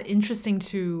hasn't been that interesting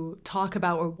to talk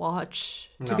about or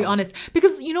watch, to be honest.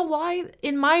 Because you know why?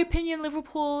 In my opinion,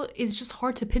 Liverpool is just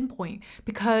hard to pinpoint.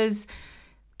 Because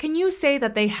can you say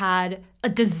that they had a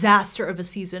disaster of a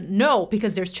season? No,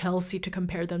 because there's Chelsea to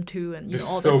compare them to, and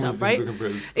all this stuff, right?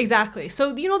 Exactly.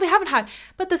 So, they haven't had,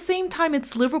 but at the same time,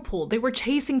 it's Liverpool. They were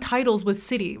chasing titles with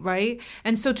City, right?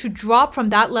 And so to drop from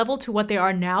that level to what they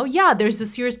are now, there's a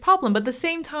serious problem. But at the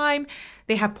same time,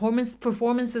 they have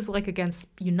performances like against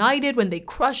United when they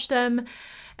crush them.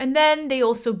 And then they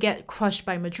also get crushed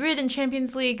by Madrid in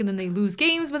Champions League, and then they lose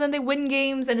games, but then they win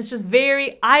games. And it's just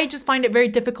I just find it very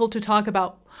difficult to talk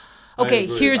about. Okay,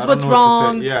 here's what's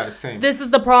wrong. Yeah, same. This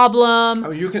is the problem. I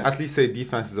mean, you can at least say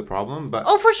defense is a problem, but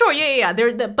for sure, yeah.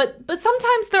 But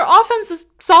sometimes their offense is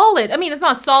solid. I mean, it's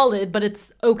not solid, but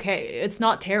it's okay. It's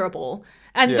not terrible.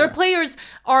 And their players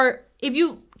are, if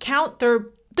you count their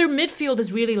midfield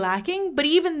is really lacking, but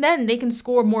even then they can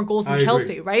score more goals than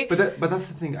Chelsea, right? But that's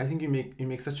the thing. I think you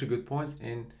make such a good point.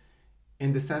 And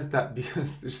in the sense that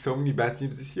because there's so many bad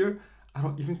teams this year, I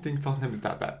don't even think Tottenham is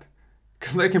that bad.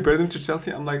 Because when I compare them to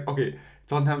Chelsea, I'm like, okay,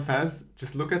 Tottenham fans,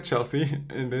 just look at Chelsea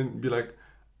and then be like,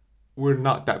 we're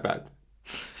not that bad.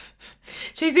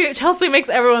 Chelsea makes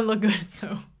everyone look good,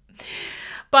 so.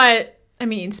 But, I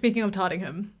mean, speaking of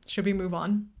Tottenham, should we move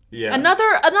on? Yeah.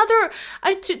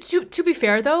 To be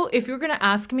fair, though, if you're going to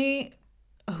ask me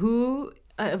who,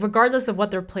 regardless of what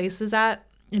their place is at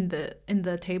in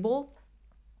the table,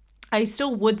 I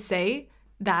still would say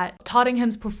that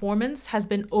Tottenham's performance has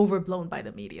been overblown by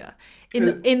the media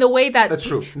in the way that that's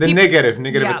true. The negative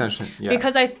attention. Yeah.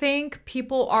 Because I think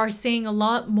people are saying a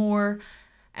lot more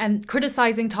and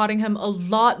criticizing Tottenham a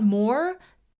lot more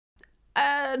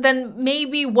than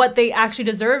maybe what they actually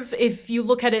deserve if you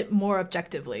look at it more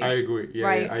objectively. I agree. Yeah,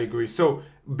 right? Yeah, I agree. So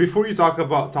before you talk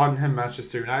about Tottenham,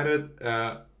 Manchester United,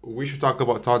 we should talk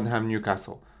about Tottenham,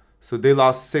 Newcastle. So they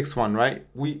lost 6-1, right?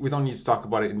 We don't need to talk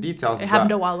about it in details. It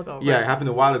happened a while ago. Yeah, right? It happened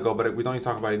a while ago, but we don't need to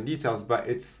talk about it in details. But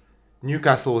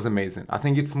Newcastle was amazing. I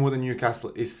think it's more than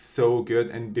Newcastle is so good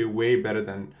and they're way better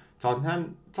than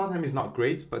Tottenham. Tottenham is not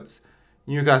great, but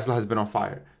Newcastle has been on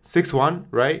fire. 6-1,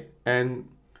 right? And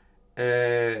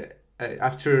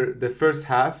after the first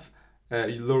half,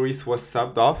 Lloris was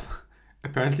subbed off.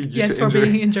 Apparently due to injury.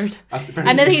 Being injured.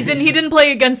 And then he didn't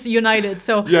play against United.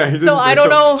 So yeah, he didn't. So I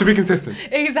don't know. To be consistent.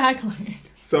 Exactly.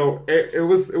 So it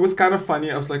was kind of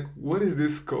funny. I was like, what is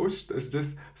this coach that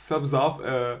just subs off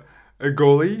a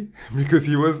goalie because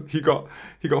he got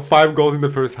 5 goals in the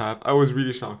first half. I was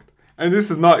really shocked. And this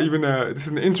is not even this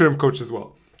is an interim coach as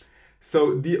well.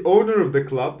 So the owner of the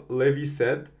club, Levy,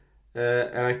 said,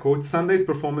 and I quote, Sunday's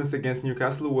performance against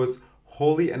Newcastle was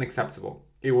wholly unacceptable.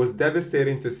 It was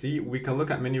devastating to see. We can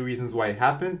look at many reasons why it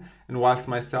happened, and whilst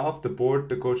myself, the board,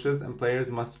 the coaches, and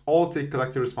players must all take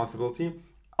collective responsibility,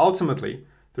 ultimately,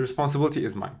 the responsibility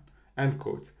is mine. End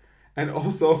quote. And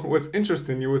also, what's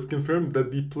interesting, it was confirmed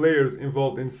that the players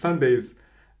involved in Sunday's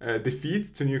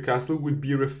defeat to Newcastle would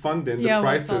be refunded the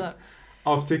prices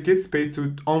of tickets paid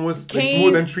to almost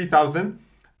more than 3,000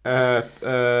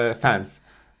 fans.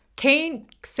 Kane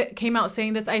came out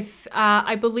saying this.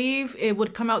 I believe it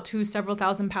would come out to several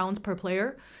 £1,000s per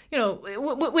player. You know,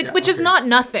 which is not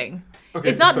nothing. Okay,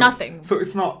 it's not nothing. So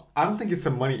it's not. I don't think it's a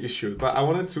money issue. But I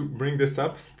wanted to bring this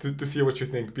up to see what you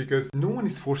think, because no one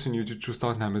is forcing you to choose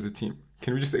Tottenham as a team.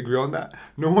 Can we just agree on that?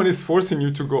 No one is forcing you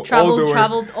to go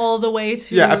traveled all the way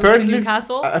to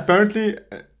Newcastle. Apparently,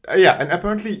 and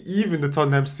apparently even the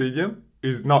Tottenham Stadium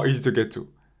is not easy to get to.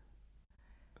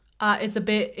 It's a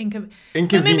bit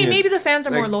inconvenient. Maybe the fans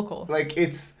are more local. Like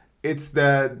it's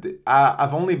the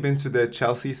I've only been to the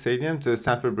Chelsea Stadium, to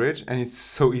Stamford Bridge, and it's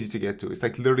so easy to get to. It's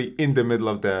like literally in the middle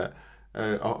of the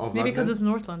of maybe because it's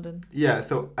North London. Yeah.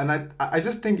 So and I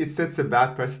just think it sets a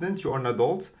bad precedent. You are an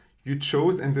adult. You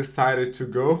chose and decided to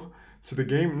go to the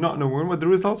game, not knowing what the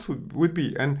results would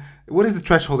be. And what is the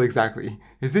threshold exactly?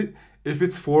 Is it if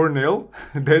it's 4-0,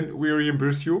 then we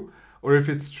reimburse you? Or if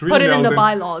it's 3-0, put it in the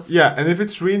bylaws. Yeah, and if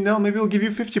it's 3-0, maybe we'll give you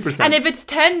 50%. And if it's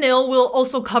 10-0, we'll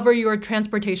also cover your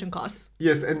transportation costs.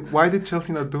 Yes, and why did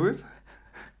Chelsea not do it?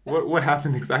 What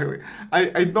happened exactly?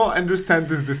 I don't understand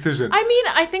this decision. I mean,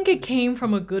 I think it came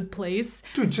from a good place.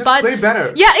 Dude, just play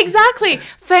better. Yeah, exactly.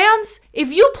 Fans,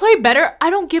 if you play better, I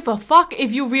don't give a fuck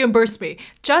if you reimburse me.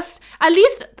 Just, at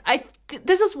least,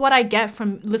 this is what I get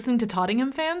from listening to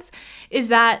Tottenham fans, is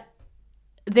that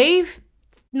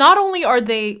not only are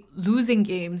they losing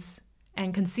games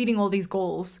and conceding all these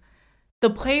goals, the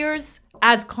players,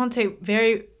 as Conte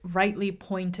very rightly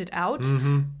pointed out,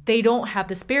 they don't have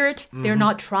the spirit. They're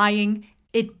not trying.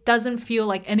 It doesn't feel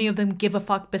like any of them give a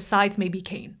fuck besides maybe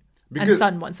Kane and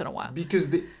Son once in a while. Because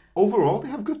overall, they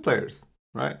have good players,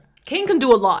 right? Kane can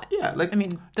do a lot. Yeah, like, I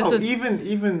mean,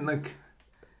 even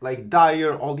like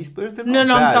Dyer, all these players, they're not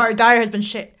No, bad. I'm sorry. Dyer has been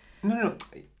shit. No.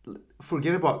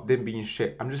 Forget about them being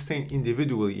shit. I'm just saying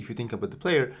individually, if you think about the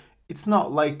player, it's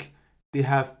not like they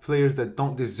have players that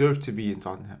don't deserve to be in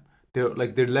Tottenham. They're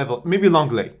like their level. Maybe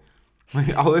Longley.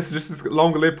 Let's just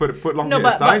Longley put Longley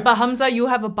aside. But Hamza, you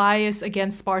have a bias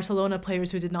against Barcelona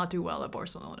players who did not do well at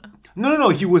Barcelona. No.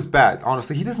 He was bad.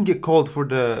 Honestly, he doesn't get called for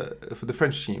the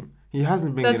French team. He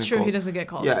hasn't been. That's true. Called. He doesn't get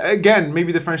called. Yeah. Again,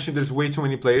 maybe the French team. There's way too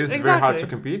many players. Exactly. It's very hard to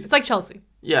compete. It's like Chelsea.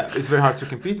 Yeah, it's very hard to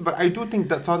compete. But I do think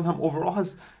that Tottenham overall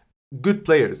has good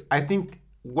players. I think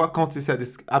what Conte said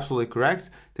is absolutely correct.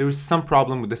 There is some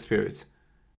problem with the spirit.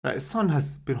 Right? Son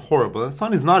has been horrible, and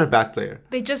Son is not a bad player.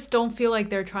 They just don't feel like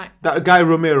they're trying. That guy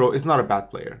Romero is not a bad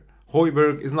player.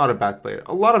 Højbjerg is not a bad player.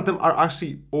 A lot of them are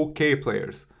actually okay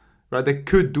players, right? They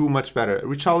could do much better.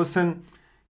 Richarlison,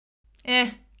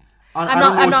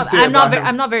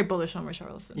 I'm not very bullish on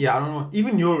Richarlison. Yeah, I don't know.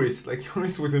 Even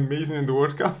Lloris was amazing in the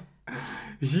World Cup.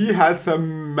 He had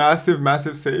some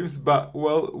massive saves, but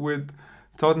with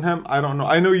Tottenham, I don't know.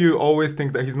 I know you always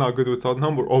think that he's not good with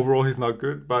Tottenham, or overall he's not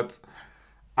good, but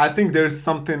I think there's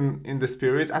something in the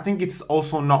spirit. I think it's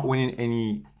also not winning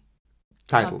any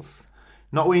titles.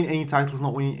 Not winning any titles,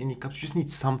 not winning any cups. You just need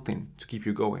something to keep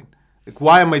you going. Like,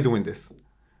 why am I doing this?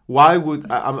 Why would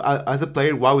I as a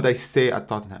player, why would I stay at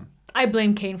Tottenham? I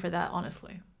blame Kane for that,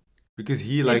 honestly. Because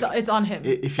he it's on him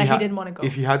he didn't want to go.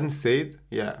 If he hadn't stayed,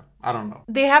 I don't know.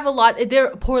 They have a lot.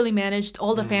 They're poorly managed.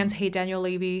 All the fans hate Daniel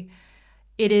Levy.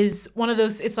 It is one of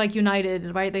those. It's like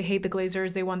United, right? They hate the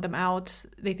Glazers. They want them out.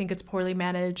 They think it's poorly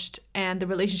managed, and the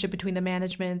relationship between the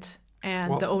management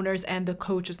and the owners and the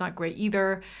coach is not great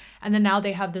either. And then now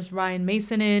they have this Ryan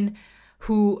Mason in,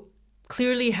 who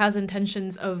clearly has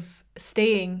intentions of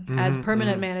staying as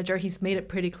permanent manager. He's made it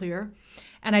pretty clear.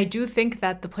 And I do think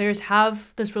that the players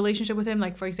have this relationship with him.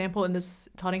 Like, for example, in this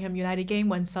Tottenham United game,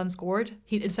 when Son scored,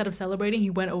 he, instead of celebrating, he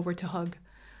went over to hug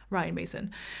Ryan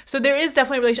Mason. So there is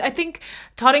definitely a relationship. I think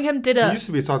Tottenham did He used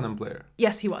to be a Tottenham player.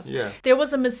 Yes, he was. Yeah. There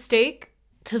was a mistake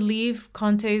to leave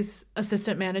Conte's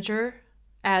assistant manager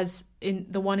as in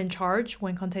the one in charge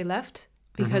when Conte left,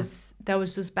 because that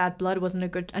was just bad blood. It wasn't a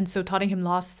good... And so Tottenham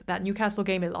lost that Newcastle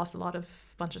game. It lost a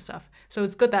bunch of stuff. So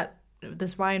it's good that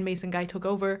this Ryan Mason guy took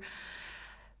over.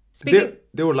 They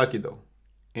were lucky though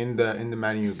in the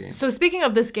Man U game. So speaking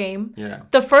of this game, when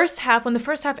the first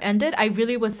half ended, I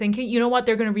really was thinking, you know what,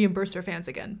 they're going to reimburse their fans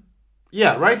again.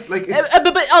 Yeah, right. Like, it's...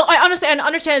 but I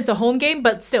understand it's a home game,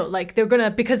 but still, like, they're gonna,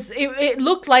 because it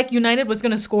looked like United was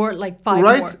gonna score like 5 more.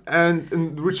 Right, and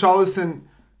Richarlison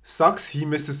sucks. He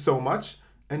misses so much.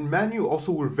 And Man U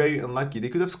also were very unlucky. They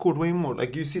could have scored way more.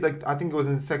 Like, you see, like, I think it was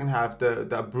in the second half,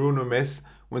 the Bruno miss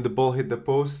when the ball hit the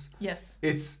post. Yes.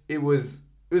 It was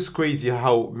crazy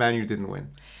how Man U didn't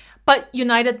win. But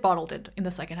United bottled it in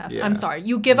the second half. Yeah. I'm sorry.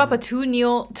 You give up a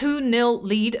 2-0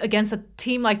 lead against a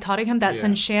team like Tottenham that's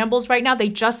in shambles right now. They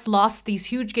just lost these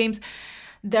huge games.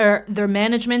 Their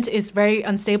management is very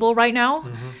unstable right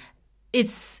now.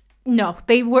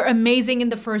 They were amazing in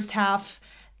the first half.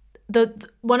 The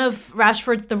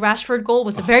Rashford goal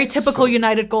was a very typical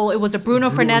United goal. It was a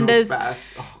Bruno Fernandes.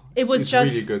 It was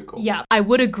just really good goal. Yeah, I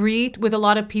would agree with a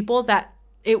lot of people that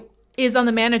it is on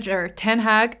the manager. Ten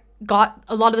Hag got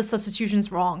a lot of the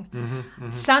substitutions wrong.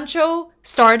 Sancho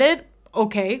started,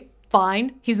 okay,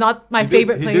 fine. He's not my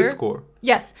favorite player. He did score.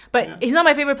 Yes, but he's not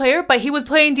my favorite player, but he was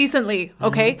playing decently,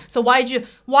 okay? So why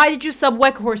did you sub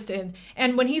Weghorst in?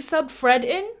 And when he subbed Fred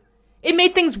in, it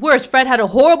made things worse. Fred had a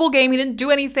horrible game. He didn't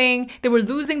do anything. They were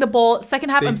losing the ball. Second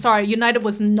half, United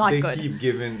was not good. They keep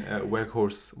giving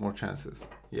Weghorst more chances.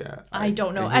 Yeah, I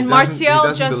don't know. And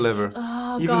Martial just deliver.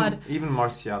 Oh God. Even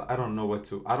Martial, I don't know what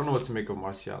to make of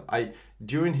Martial.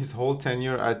 During his whole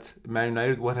tenure at Man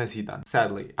United, what has he done?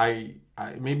 Sadly, I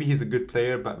maybe he's a good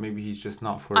player, but maybe he's just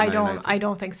not for Man United. I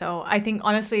don't think so. I think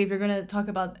honestly, if you're gonna talk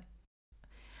about,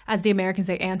 as the Americans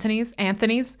say, Anthony's,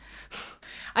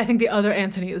 I think the other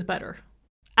Anthony is better.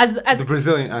 As the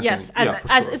Brazilian Anthony. Yes,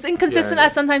 as inconsistent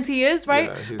as sometimes he is, right?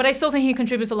 Yeah, but I still think he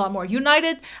contributes a lot more.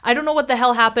 United, I don't know what the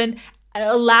hell happened.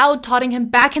 Allowed Tottenham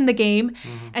back in the game,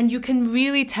 and you can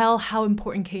really tell how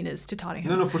important Kane is to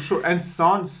Tottenham. No, for sure. And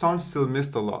Son still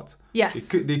missed a lot.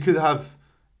 Yes, it could have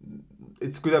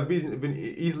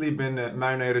easily been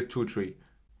Man United 2-3,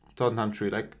 Tottenham 3,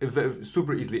 like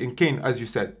super easily. And Kane, as you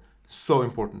said, so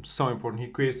important. He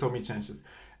created so many chances.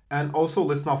 And also,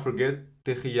 let's not forget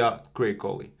De Gea, great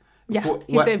goalie. Yeah,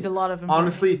 he saved a lot of them.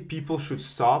 Honestly, people should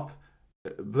stop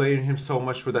blaming him so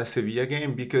much for that Sevilla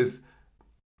game, because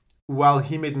while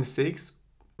he made mistakes,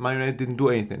 Man United didn't do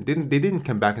anything. They didn't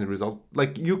come back in the result.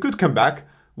 Like, you could come back.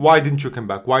 Why didn't you come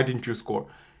back? Why didn't you score?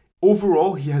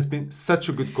 Overall, he has been such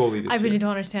a good goalie this year. I really don't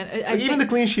understand. Even the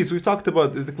clean sheets. We've talked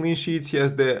about the clean sheets. He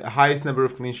has the highest number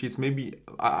of clean sheets. Maybe,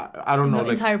 I don't know. In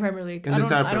the entire Premier League.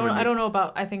 I don't know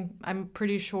about, I'm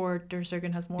pretty sure Ter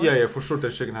Stegen has more. Yeah, for sure Ter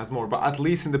Stegen has more. But at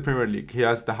least in the Premier League, he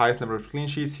has the highest number of clean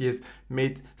sheets. He has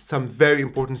made some very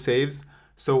important saves.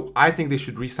 So I think they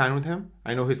should re-sign with him.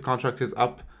 I know his contract is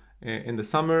up in the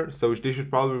summer, so they should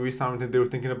probably re-sign with him. They were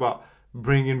thinking about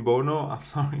bringing Bono. I'm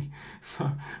sorry.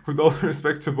 So with all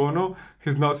respect to Bono,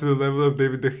 he's not to the level of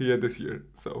David De Gea this year.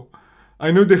 So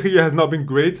I know De Gea has not been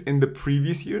great in the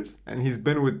previous years, and he's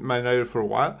been with Man United for a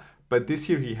while. But this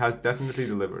year he has definitely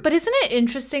delivered. But isn't it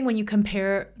interesting when you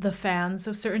compare the fans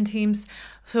of certain teams?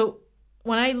 So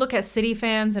when I look at City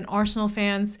fans and Arsenal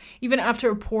fans, even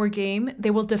after a poor game, they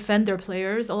will defend their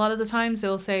players. A lot of the times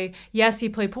they'll say, yes, he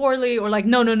played poorly, or like,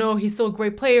 no, he's still a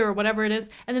great player, or whatever it is.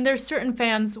 And then there's certain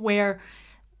fans where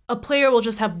a player will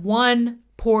just have one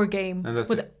poor game. And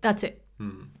that's it.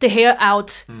 De Gea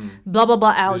out. Blah, blah,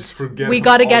 blah out. We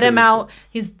got to get him out.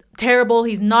 He's terrible.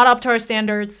 He's not up to our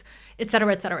standards,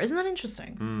 etc., etc. Isn't that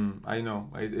interesting? I know.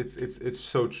 It's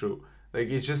so true. Like,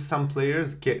 it's just some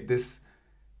players get this.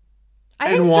 I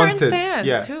think certain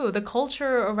fans too. The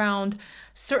culture around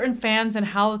certain fans and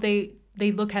how they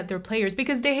look at their players,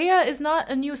 because De Gea is not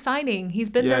a new signing. He's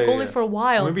been their goalie for a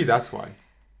while. Maybe that's why.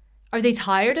 Are they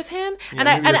tired of him?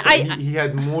 Yeah, he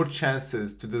had more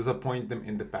chances to disappoint them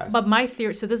in the past. But my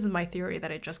theory. So this is my theory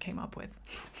that I just came up with.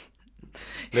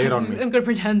 Lay it on me. I'm going to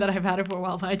pretend that I've had it for a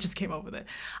while, but I just came up with it.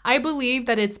 I believe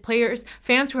that it's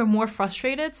fans who are more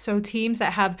frustrated. So teams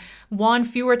that have won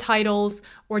fewer titles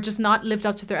or just not lived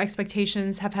up to their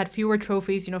expectations, have had fewer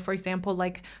trophies. You know, for example,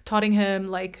 like Tottenham,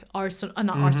 like Arsenal,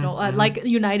 like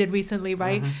United recently,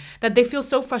 right? That they feel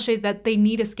so frustrated that they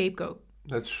need a scapegoat.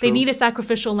 That's true. They need a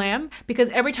sacrificial lamb, because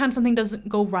every time something doesn't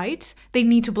go right, they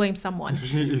need to blame someone.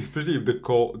 Especially if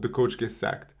the coach gets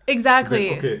sacked. Exactly.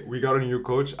 Like, okay, we got a new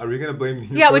coach. Are we gonna blame the new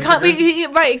coach? Yeah, we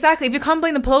can't. Right, exactly. If you can't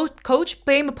blame the coach,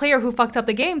 blame a player who fucked up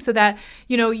the game, so that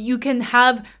you can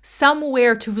have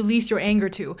somewhere to release your anger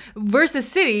to. Versus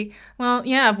City, well,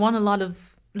 yeah, I've won a lot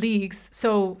of leagues,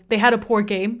 so they had a poor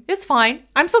game. It's fine.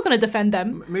 I'm still gonna defend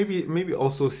them. Maybe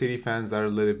also City fans are a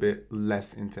little bit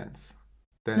less intense.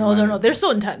 No, they're so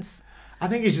intense. I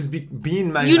think it's just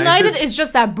being Man United is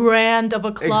just that brand of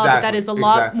a club that is a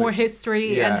lot more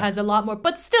history and has a lot more.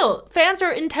 But still, fans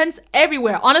are intense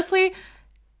everywhere. Honestly,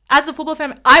 as a football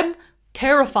fan, I'm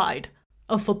terrified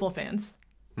of football fans.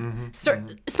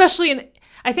 Especially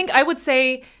I think I would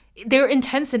say they're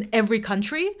intense in every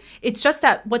country. It's just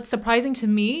that what's surprising to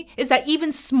me is that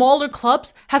even smaller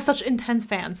clubs have such intense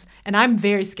fans. And I'm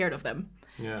very scared of them.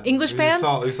 Yeah. English fans.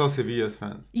 You saw Sevilla's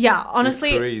fans. Yeah,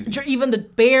 honestly, even the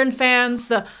Bayern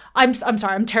fans. I'm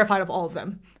sorry, I'm terrified of all of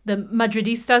them. The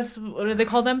Madridistas, what do they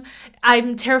call them?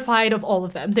 I'm terrified of all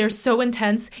of them. They're so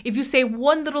intense. If you say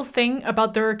one little thing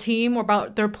about their team or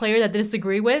about their player that they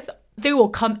disagree with, they will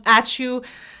come at you.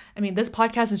 I mean, this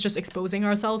podcast is just exposing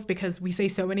ourselves because we say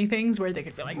so many things where they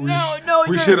could be like,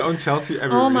 we should own Chelsea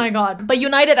every week. Oh my God. But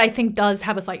United, I think, does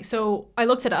have a slight. So I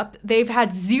looked it up. They've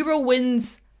had 0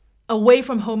 wins away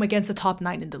from home against the top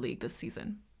 9 in the league this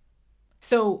season.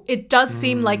 So it does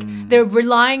seem like they're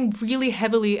relying really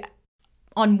heavily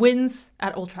on wins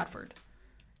at Old Trafford.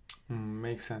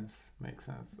 Makes sense.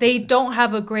 They don't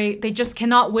have they just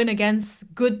cannot win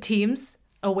against good teams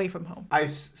away from home. I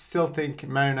still think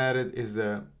Man United is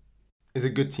a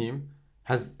good team.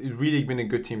 Has really been a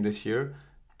good team this year.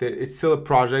 It's still a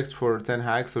project for Ten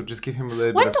Hag, so just give him a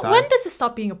little bit of time. When does it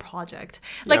stop being a project?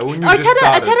 Like,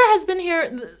 Arteta has been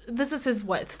here. This is his,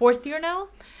 4th year now?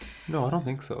 No, I don't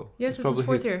think so. Yes, it's his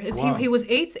 4th year. He was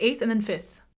 8th, and then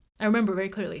 5th. I remember very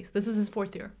clearly. This is his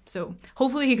 4th year. So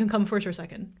hopefully he can come 1st or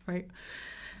 2nd, right?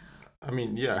 I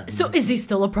mean, yeah. So is he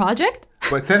still a project?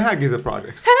 But Ten Hag is a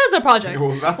project. Ten Hag is a project.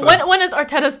 Well, when is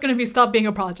Arteta's going to be stopped being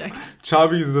a project?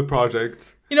 Xavi is a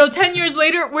project. 10 years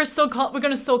later, we're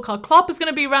going to still call. Klopp is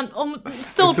going to be around,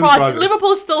 still a project.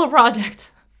 Liverpool is still a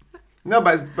project. No,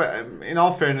 but in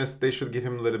all fairness, they should give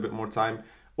him a little bit more time.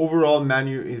 Overall, Man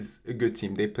U is a good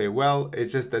team. They play well.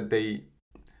 It's just that they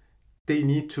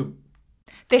need to.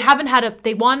 They haven't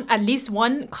they won at least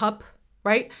one cup.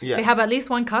 Right? Yeah. They have at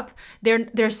least one cup. They're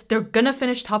gonna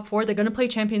finish top 4. They're gonna play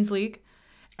Champions League.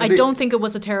 I don't think it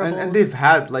was a terrible. And they've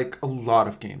had like a lot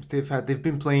of games. They've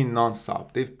been playing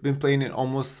nonstop. They've been playing in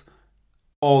almost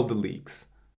all the leagues.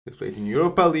 They've played in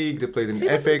Europa League. They played in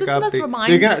FA Cup.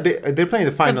 They're playing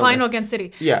the final. The final against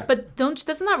City. Yeah. But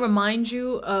doesn't that remind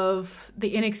you of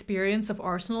the inexperience of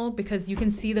Arsenal? Because you can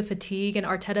see the fatigue, and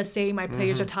Arteta saying my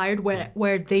players are tired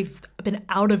where they've been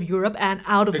out of Europe and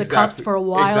out of the cups for a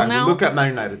while now. Look at Man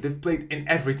United. They've played in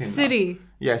everything. City. Now.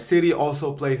 Yeah, City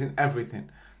also plays in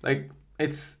everything. Like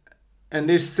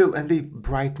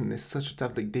Brighton is such a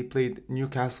tough league. They played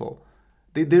Newcastle.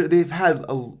 They've had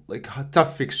a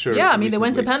tough fixture. Yeah, I mean, recently. They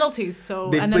went to penalties, so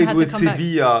they played with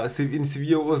Sevilla. In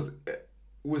Sevilla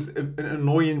was an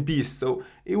annoying beast. So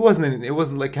it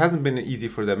hasn't been easy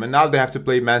for them, and now they have to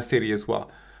play Man City as well.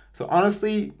 So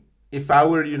honestly, if I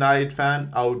were a United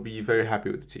fan, I would be very happy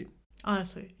with the team.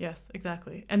 Honestly, yes,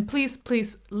 exactly. And please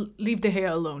leave De Gea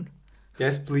alone.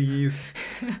 Yes, please.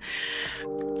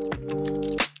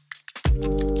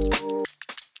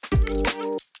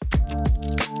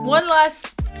 One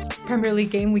last Premier League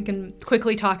game we can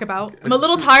quickly talk about. I'm a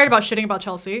little tired about shitting about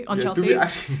Chelsea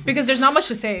because there's not much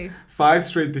to say. 5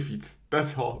 straight defeats.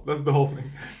 That's all. That's the whole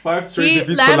thing. 5 straight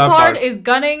defeats for Lampard. Lampard is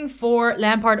gunning for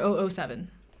Lampard 007.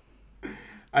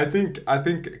 I think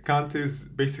Kante is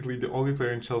basically the only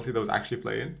player in Chelsea that was actually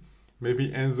playing. Maybe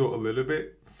Enzo a little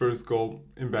bit. First goal,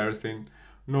 embarrassing.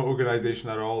 No organization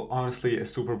at all. Honestly, a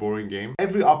super boring game.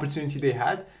 Every opportunity they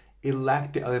had, it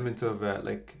lacked the element of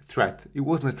threat. It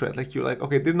wasn't a threat. Like you're like,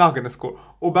 okay, they're not gonna score.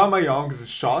 Aubameyang's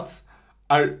shots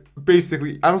are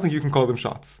basically, I don't think you can call them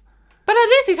shots. But at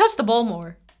least he touched the ball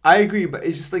more. I agree, but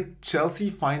it's just like Chelsea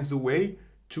finds a way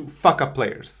to fuck up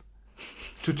players,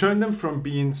 to turn them from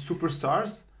being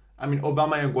superstars. I mean,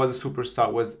 Aubameyang was a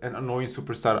superstar, was an annoying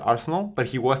superstar at Arsenal, but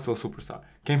he was still a superstar.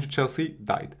 Came to Chelsea,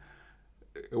 died.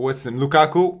 What's his name?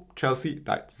 Lukaku, Chelsea,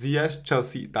 died. Ziyech,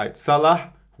 Chelsea, died.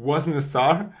 Salah wasn't a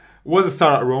star, was a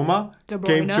star at Roma.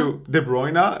 Came to De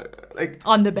Bruyne, like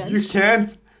on the bench.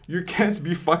 You can't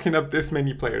be fucking up this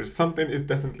many players. Something is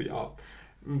definitely off.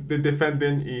 The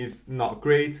defending is not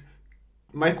great.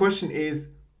 My question is,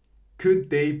 could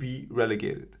they be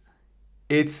relegated?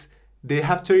 They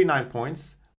have 39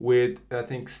 points with I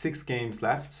think 6 games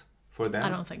left for them. I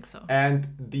don't think so. And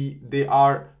they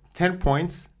are 10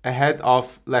 points ahead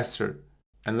of Leicester.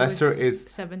 And Leicester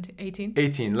is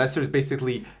 18. Leicester is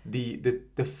basically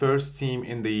the first team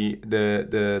in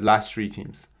the last 3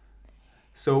 teams.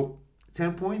 So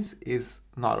 10 points is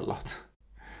not a lot.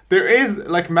 There is,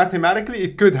 like, mathematically,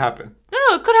 it could happen.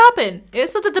 No, it could happen.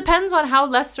 So it depends on how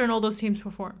Leicester and all those teams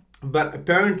perform. But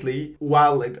apparently,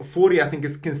 while like 40, I think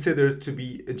is considered to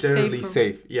be generally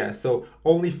safe. Yeah, so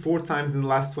only 4 times in the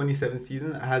last 27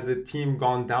 seasons has a team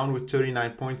gone down with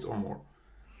 39 points or more.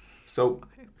 So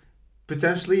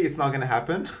potentially it's not going to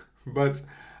happen, but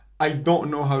I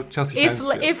don't know how Chelsea fans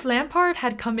feel. If Lampard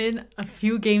had come in a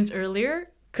few games earlier,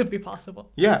 could be possible.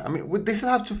 Yeah, I mean, they still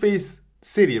have to face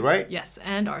City, right? Yes,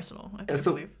 and Arsenal, I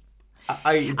believe.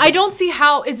 I don't see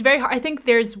how it's very hard. I think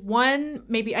there's one,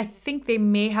 maybe I think they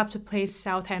may have to play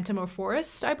Southampton or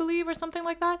Forest, I believe, or something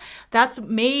like that. That's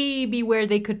maybe where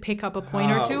they could pick up a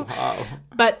point or two.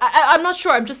 But I'm not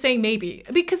sure. I'm just saying maybe.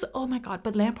 Because, oh my God,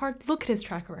 but Lampard, look at his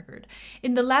track record.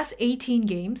 In the last 18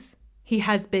 games he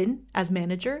has been as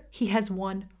manager, he has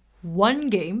won 1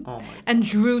 game and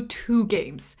drew 2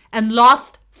 games and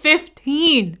lost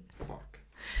 15. Fuck.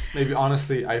 Maybe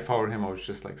honestly, if I were him, I was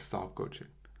just like, stop coaching.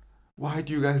 Why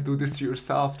do you guys do this to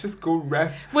yourself? Just go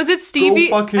rest. Was it Stevie?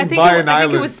 Go fucking buy an island. I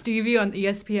think it was Stevie on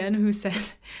ESPN who said,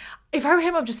 if I were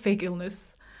him, I'd just fake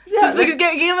illness. Yeah, just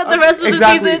give it the rest of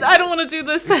the season. I don't want to do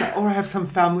this. Or have some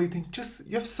family thing.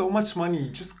 You have so much money.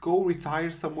 Just go retire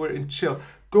somewhere and chill.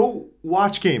 Go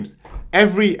watch games.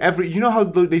 Every you know how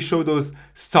they show those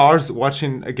stars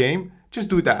watching a game? Just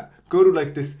do that. Go to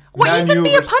like this. Well, even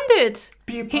be a pundit.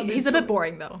 He's a bit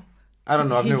boring though. I don't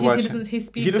know. I've never watched him.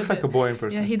 He looks like a boring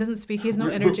person. Yeah, he doesn't speak. He has no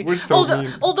energy. We're so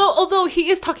mean. Although he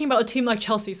is talking about a team like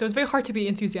Chelsea, so it's very hard to be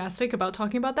enthusiastic about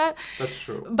talking about that. That's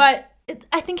true. But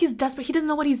I think he's desperate. He doesn't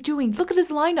know what he's doing. Look at his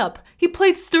lineup. He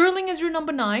played Sterling as your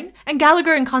number 9 and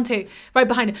Gallagher and Conte right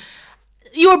behind him.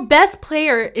 Your best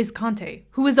player is Conte,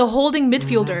 who is a holding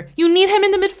midfielder. Mm-hmm. You need him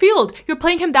in the midfield. You're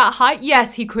playing him that high.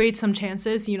 Yes, he creates some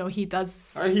chances. You know, he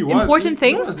does important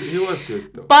things. He was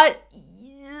good, though. But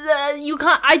you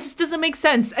can't. It just doesn't make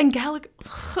sense. And Gallagher,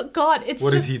 God, it's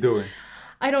What is he doing?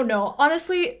 I don't know.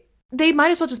 Honestly, they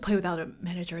might as well just play without a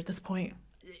manager at this point.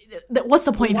 What's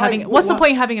the point of having? What's the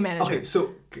point of having a manager? Okay,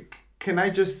 so can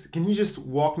you just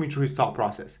walk me through his thought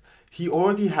process? He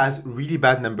already has really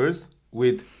bad numbers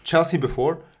with Chelsea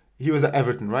before. He was at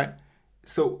Everton, right?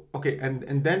 So okay,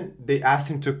 and then they asked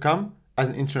him to come as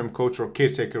an interim coach or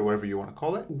caretaker, whatever you want to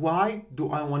call it. Why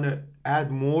do I want to add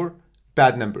more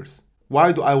bad numbers?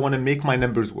 Why do I want to make my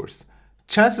numbers worse?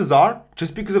 Chances are,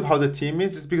 just because of how the team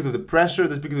is, just because of the pressure,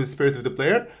 just because of the spirit of the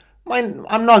player,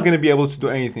 I'm not going to be able to do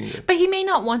anything here. But he may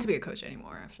not want to be a coach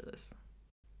anymore after this.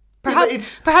 Perhaps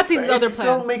he's other plans. It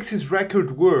still makes his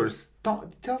record worse.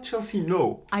 Tell Chelsea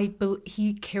no.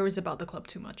 He cares about the club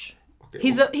too much. Okay,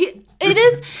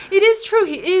 it is true.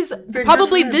 He is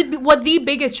probably the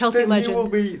biggest Chelsea legend. He will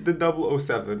be the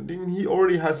 007. He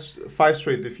already has 5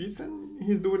 straight defeats and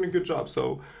he's doing a good job.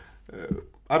 So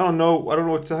I don't know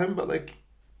what to tell him, but like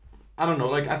I don't know.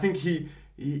 Like I think he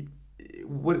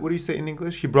what do you say in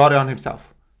English? He brought it on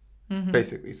himself,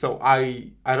 basically. So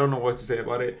I don't know what to say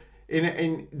about it.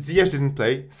 And Ziyech didn't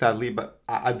play, sadly, but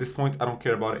at this point, I don't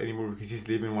care about it anymore because he's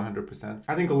leaving 100%.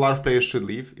 I think a lot of players should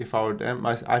leave. If I were them,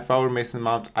 if I were Mason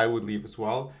Mount, I would leave as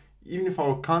well. Even if I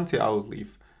were Conte, I would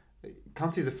leave.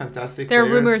 Conte is a fantastic player.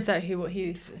 There are rumors that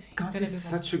he's Conte is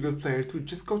such a good player too.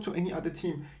 Just go to any other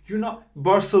team.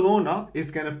 Barcelona is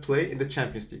gonna play in the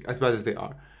Champions League as bad as they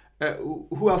are.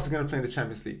 Who else is gonna play in the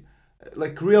Champions League?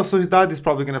 Like Real Sociedad is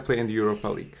probably gonna play in the Europa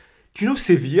League. Do you know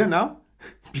Sevilla now?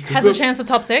 Has a chance of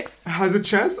top 6? Has a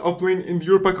chance of playing in the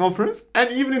Europa Conference and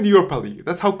even in the Europa League.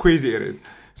 That's how crazy it is.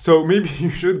 So maybe you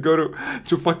should go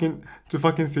to fucking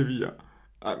Sevilla.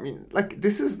 I mean, like,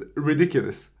 this is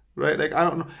ridiculous, right? Like, I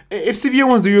don't know. If Sevilla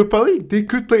wants the Europa League, they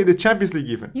could play in the Champions League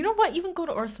even. You know what? Even go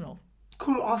to Arsenal.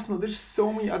 Go to Arsenal. There's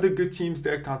so many other good teams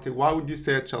there, Kante. Why would you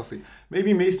say at Chelsea?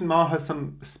 Maybe Mason Mount has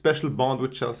some special bond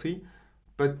with Chelsea,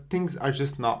 but things are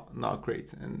just not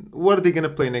great. And what are they gonna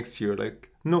play next year? Like,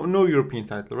 no European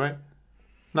title, right?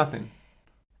 Nothing.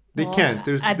 They can't.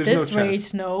 There's at no this chance.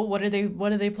 rate, no. What are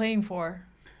they playing for?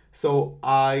 So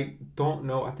I don't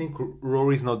know. I think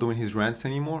Rory's not doing his rants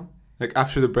anymore. Like,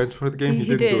 after the Brentford game, he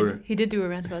didn't do it. He did do a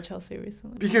rant about Chelsea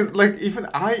recently. Because, like, even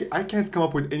I can't come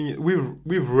up with any.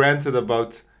 We've ranted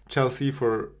about Chelsea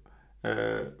for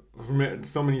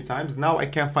so many times. Now I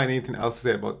can't find anything else to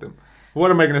say about them. What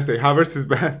am I gonna say? Havertz is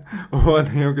bad. Or De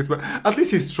Jong is bad. At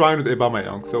least he's trying with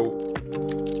Aubameyang. So.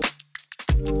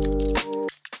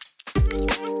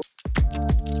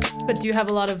 But do you have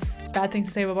a lot of bad things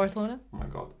to say about Barcelona? Oh my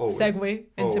God! Always. Segue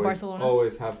into Barcelona.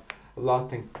 Always have a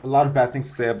lot of bad things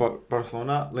to say about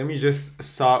Barcelona. Let me just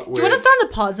start with. Do you want to start on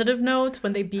the positive note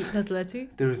when they beat Atleti?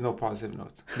 There is no positive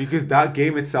note because that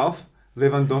game itself,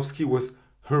 Lewandowski was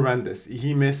horrendous.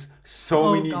 He missed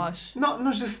so many. Oh gosh! Not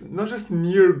just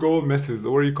near goal misses,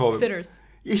 or what do you call it? Sitters.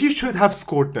 He should have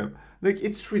scored them. Like,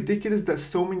 it's ridiculous that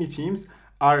so many teams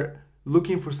are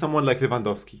looking for someone like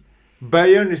Lewandowski.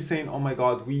 Bayern is saying, oh my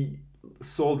God, we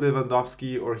sold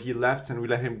Lewandowski, or he left and we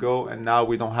let him go, and now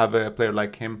we don't have a player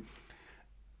like him.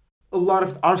 A lot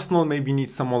of Arsenal maybe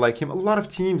needs someone like him. A lot of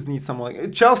teams need someone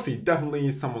like Chelsea definitely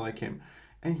needs someone like him.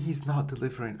 And he's not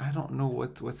delivering. I don't know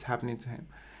what's happening to him.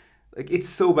 Like, it's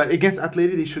so bad. Against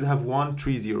Atleti, they should have won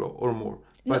 3-0 or more.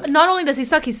 But not only does he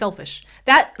suck, he's selfish.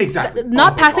 Exactly.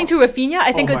 Not passing to Rafinha,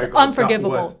 I think, is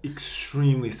unforgivable. That was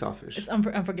extremely selfish. It's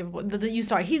unforgivable. You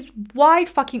start. He's wide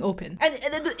fucking open,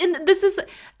 and this is,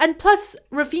 and plus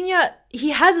Rafinha, he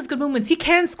has his good moments. He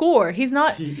can score. He's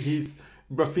not.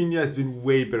 Rafinha has been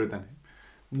way better than him.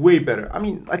 Way better. I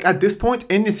mean, like, at this point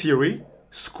in the series,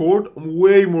 scored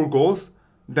way more goals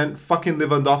than fucking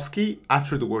Lewandowski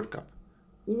after the World Cup.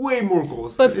 Way more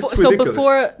goals. But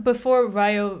before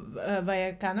Rayo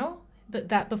Vallecano,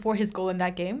 before his goal in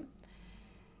that game,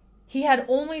 he had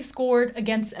only scored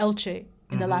against Elche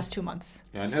in the last 2 months.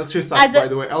 Yeah, and Elche sucks, by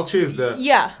the way. Elche is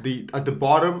the at the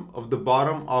bottom of.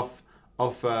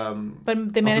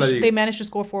 But they managed to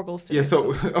score 4 goals today. Yeah.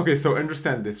 So okay. So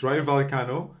understand this: Rayo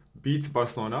Vallecano beats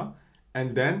Barcelona,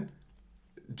 and then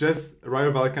just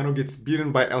Rayo Vallecano gets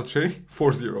beaten by Elche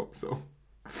 4-0. So.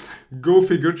 Go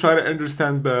figure. Try to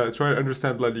understand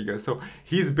La Liga. So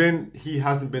he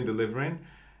hasn't been delivering,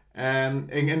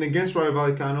 and against Rayo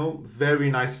Vallecano,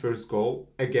 very nice first goal.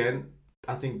 Again,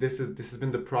 I think this has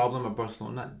been the problem at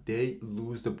Barcelona. They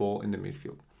lose the ball in the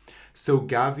midfield. So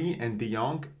Gavi and De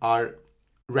Jong are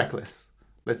reckless.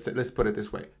 Let's put it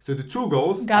this way. So the 2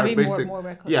 goals Gavi are basic. more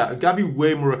reckless. Yeah, Gavi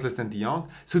way more reckless than De Jong.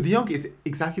 So De Jong is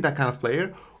exactly that kind of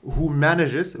player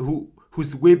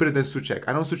who's way better than Souček.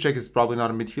 I know Souček is probably not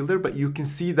a midfielder, but you can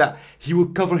see that he will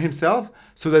cover himself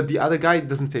so that the other guy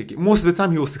doesn't take it. Most of the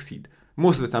time, he will succeed.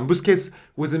 Most of the time. Busquets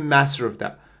was a master of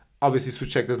that. Obviously,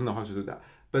 Souček doesn't know how to do that.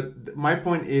 But my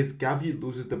point is, Gavi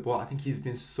loses the ball. I think he's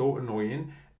been so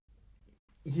annoying.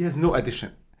 He has no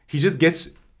addition. He just gets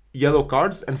yellow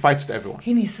cards and fights with everyone.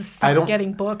 He needs to stop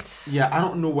getting booked. Yeah, I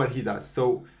don't know what he does.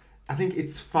 So I think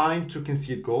it's fine to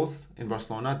concede goals in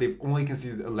Barcelona. They've only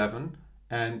conceded 11.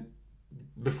 And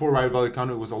before Rayo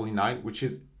Vallecano, it was only 9, which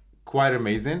is quite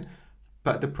amazing.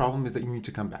 But the problem is that you need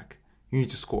to come back. You need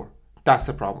to score. That's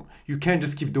the problem. You can't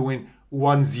just keep doing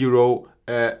 1-0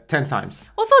 10 times.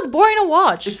 Also, it's boring to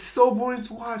watch. It's so boring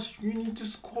to watch. You need to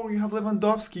score. You have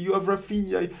Lewandowski. You have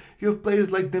Rafinha. You have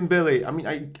players like Dembele. I mean,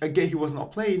 I get he was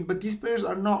not playing, but these players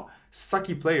are not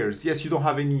sucky players. Yes, you don't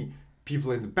have any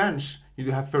people in the bench. You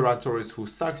do have Ferran Torres who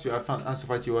sucks. You have Ansu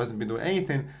Fati who hasn't been doing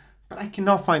anything. But I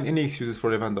cannot find any excuses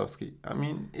for Lewandowski. I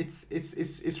mean, it's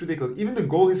ridiculous. Even the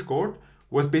goal he scored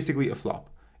was basically a flop.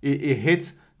 It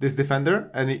hit this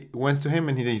defender and it went to him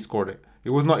and he scored it. It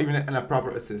was not even a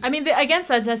proper assist. I mean, against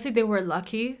Atleti, they were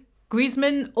lucky.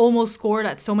 Griezmann almost scored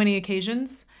at so many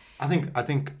occasions. I think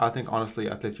honestly,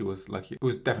 Atleti was lucky. It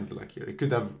was definitely luckier. It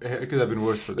could have been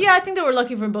worse for them. Yeah, I think they were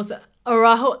lucky for both.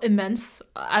 Araujo, immense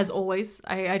as always.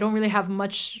 I don't really have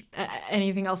much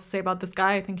anything else to say about this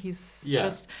guy. I think he's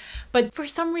just. But for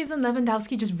some reason,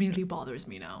 Lewandowski just really bothers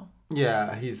me now.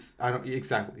 Yeah,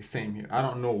 exactly same here. I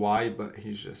don't know why, but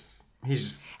he's just.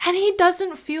 And he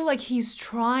doesn't feel like he's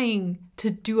trying to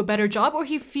do a better job, or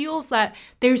he feels that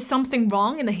there's something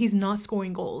wrong and that he's not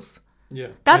scoring goals. Yeah,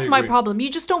 that's my problem. You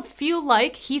just don't feel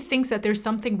like he thinks that there's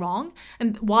something wrong.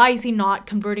 And why is he not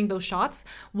converting those shots?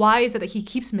 Why is it that he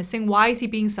keeps missing? Why is he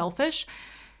being selfish?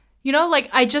 You know, like,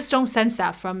 I just don't sense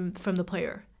that from the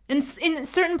player. In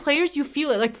certain players, you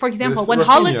feel it. Like, for example, when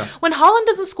Haaland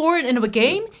doesn't score in a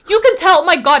game, you can tell, oh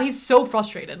my God, he's so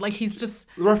frustrated. Like, he's just...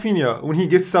 Rafinha, when he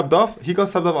gets subbed off, he got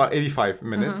subbed off at 85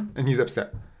 minutes, and he's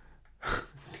upset.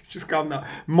 Just calm down.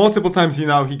 Multiple times he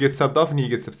gets subbed off and he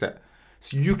gets upset.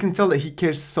 So you can tell that he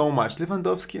cares so much.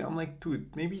 Lewandowski, I'm like,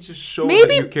 dude, maybe just show that you care a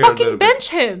little bit. Maybe fucking bench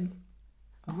him.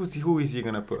 Who is he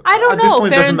gonna put? I don't know.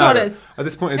 Ferran Torres. At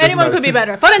this point, anyone could be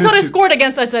better. Ferran Torres scored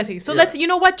against Atleti. So let's, you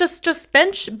know what? Just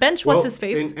bench. What's his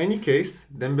face? In any case,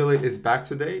 Dembele is back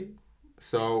today.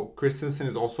 So Christensen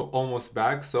is also almost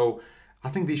back. So I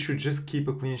think they should just keep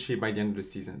a clean sheet by the end of the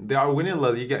season. They are winning La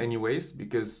Liga anyways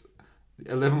because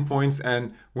 11 points,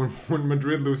 and when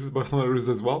Madrid loses, Barcelona loses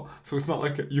as well. So it's not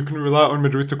like you can rely on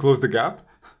Madrid to close the gap.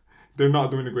 They're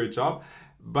not doing a great job,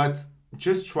 but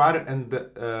just try to end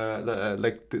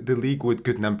the league with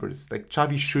good numbers. Like,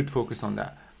 Xavi should focus on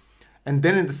that. And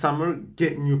then in the summer,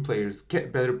 get new players,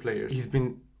 get better players. He's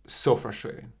been so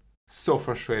frustrating.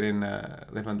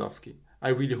 Lewandowski. I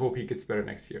really hope he gets better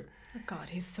next year. Oh God,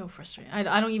 he's so frustrating.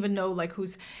 I don't even know like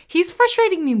he's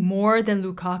frustrating me more than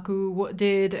Lukaku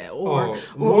did or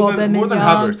more than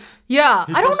Havertz. Yeah,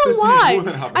 I don't know why.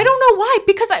 I don't know why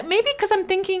because I'm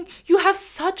thinking you have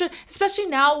such a, especially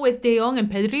now with De Jong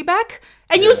and Pedri back,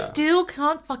 and you still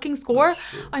can't fucking score.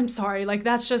 I'm sorry, like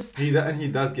that's just. He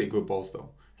does get good balls though.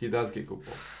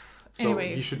 So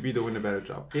anyway. He should be doing a better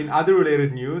job. In other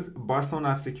related news,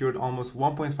 Barcelona have secured almost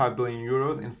 1.5 billion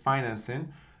euros in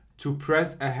financing to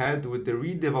press ahead with the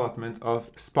redevelopment of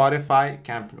Spotify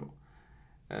Camp Nou.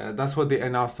 That's what they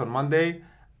announced on Monday.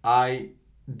 I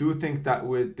do think that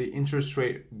with the interest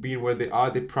rate being where they are,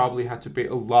 they probably had to pay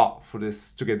a lot for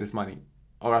this to get this money.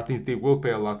 Or at least they will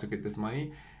pay a lot to get this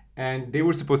money. And they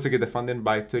were supposed to get the funding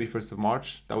by 31st of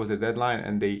March. That was the deadline,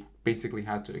 and they basically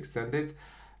had to extend it.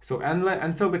 So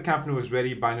until the Camp Nou is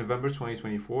ready by November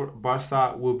 2024,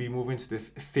 Barca will be moving to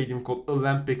this stadium called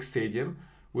Olympic Stadium,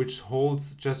 which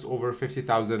holds just over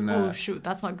 50,000. Oh shoot,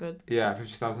 that's not good. Yeah,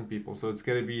 50,000 people. So it's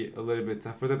gonna be a little bit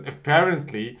tough for them.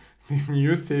 Apparently, this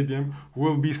new stadium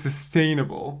will be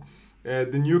sustainable. The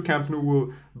new Camp Nou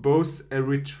will boast a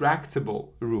retractable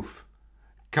roof,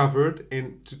 covered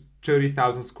in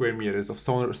 30,000 square meters of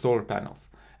solar panels.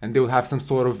 And they will have some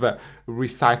sort of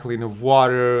recycling of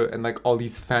water and like all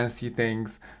these fancy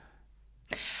things.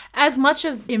 As much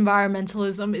as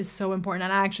environmentalism is so important,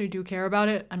 and I actually do care about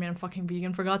it. I mean, I'm fucking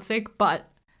vegan for God's sake, but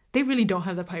they really don't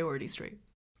have the priorities straight.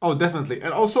 Oh, definitely.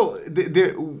 And also,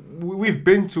 we've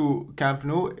been to Camp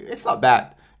Nou. It's not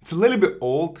bad. It's a little bit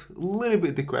old, a little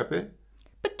bit decrepit.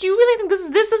 But do you really think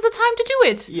this is the time to do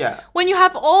it? Yeah. When you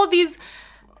have all these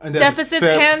deficits,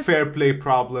 fair play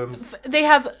problems. They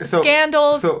have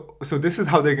scandals. So this is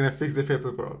how they're gonna fix the fair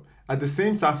play problem. At the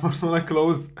same time, Barcelona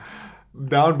closed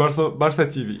down Barca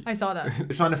TV. I saw that.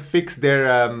 They're trying to fix their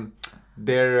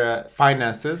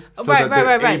finances so that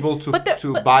they're able to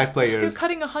buy players. They're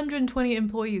cutting 120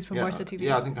 employees from Barca TV.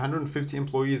 Yeah, I think 150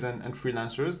 employees and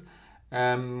freelancers.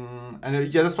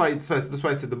 That's why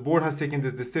I said the board has taken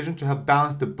this decision to help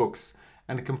balance the books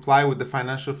and comply with the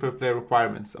financial fair play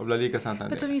requirements of La Liga Santander.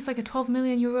 But to me, it's like 12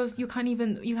 million euros. You can't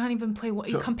even play.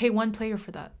 You can't pay one player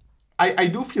for that. I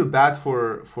do feel bad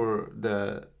for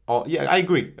the. I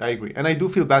agree, and I do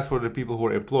feel bad for the people who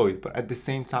are employed. But at the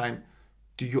same time,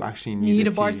 do you actually need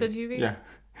a Barca TV? Yeah.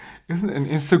 Isn't an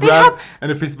Instagram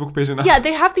and a Facebook page enough? Yeah,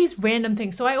 they have these random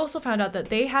things. So I also found out that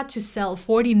they had to sell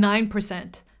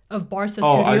 49% of Barca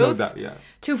Studios I know that,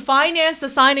 to finance the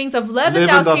signings of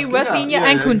Lewandowski, Rafinha,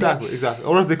 and Koundé. Exactly.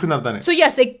 Or else they couldn't have done it. So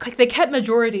yes, they kept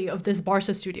majority of this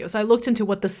Barca Studios. I looked into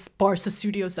what this Barca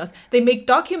Studios does. They make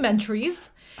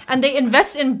documentaries and they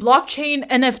invest in blockchain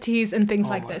NFTs and things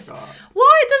like this. God.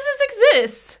 Why does this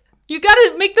exist? You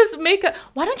gotta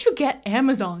why don't you get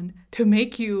Amazon to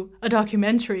make you a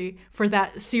documentary for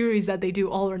that series that they do,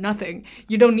 All or Nothing?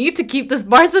 You don't need to keep this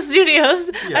Barca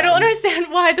Studios. Yeah, I don't understand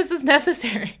why this is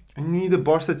necessary. And you need a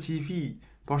Barca TV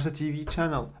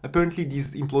channel. Apparently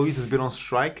these employees has been on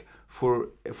strike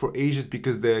for ages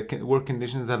because the work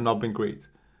conditions have not been great.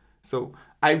 So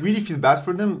I really feel bad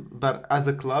for them, but as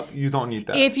a club, you don't need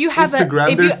that. If you have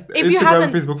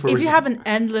an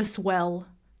endless well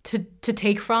to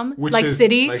take from, like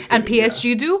City and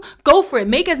PSG do, go for it.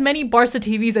 Make as many Barca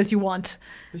TVs as you want.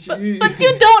 But you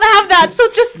don't have that, so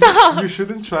just stop. You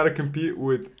shouldn't try to compete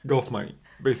with golf money,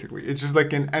 basically. It's just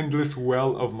like an endless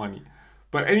well of money.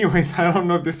 But anyways, I don't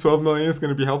know if this 12 million is going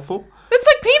to be helpful. It's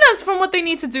like peanuts from what they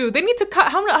need to do. They need to cut,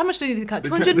 how much do they need to cut?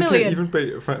 200 million. They can't even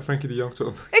pay Frankie de Jong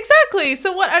 12. Exactly.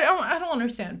 So what, I don't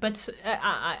understand. But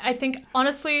I think,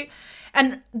 honestly,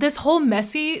 And this whole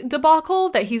Messi debacle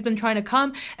that he's been trying to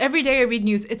come, every day I read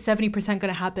news, it's 70% going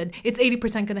to happen. It's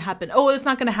 80% going to happen. Oh, it's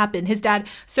not going to happen. His dad.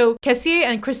 So Kessie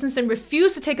and Christensen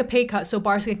refuse to take a pay cut so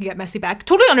Barca can get Messi back.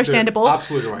 Totally understandable. They're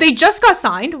absolutely right. They just got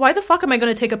signed. Why the fuck am I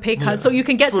going to take a pay cut so you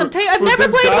can get some... I've never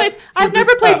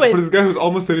played with... For this guy who's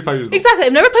almost 35 years old. Exactly.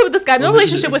 I've never played with this guy. I have no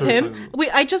relationship with him.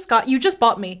 You just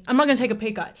bought me. I'm not going to take a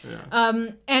pay cut. Yeah.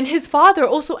 And his father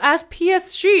also asked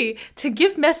PSG to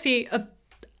give Messi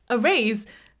a raise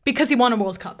because he won a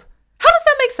World Cup. How does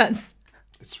that make sense?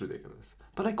 It's ridiculous.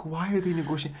 But like, why are they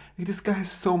negotiating? Like, this guy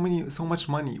has so much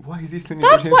money. Why is he still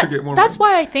negotiating to get more money? That's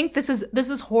why I think this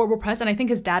is horrible press, and I think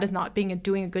his dad is not doing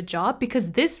a good job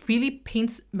because this really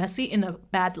paints Messi in a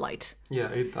bad light. Yeah,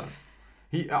 it does.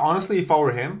 Honestly, if I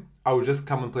were him, I would just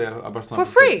come and play a Barcelona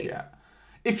for free. Yeah.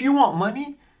 If you want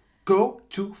money, go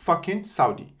to fucking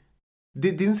Saudi.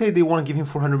 They didn't say they want to give him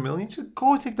 400 million. Just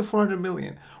go take the 400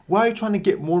 million. Why are you trying to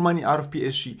get more money out of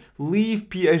PSG? Leave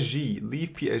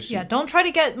PSG. Yeah, don't try to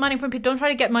get money from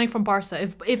Barca.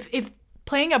 If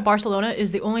playing at Barcelona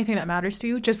is the only thing that matters to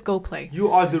you, just go play. You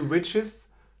are the richest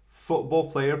football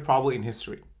player probably in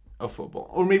history of football,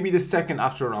 or maybe the second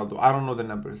after Ronaldo. I don't know the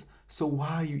numbers. So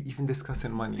why are you even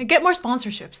discussing money? And get more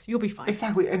sponsorships. You'll be fine.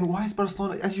 Exactly. And why is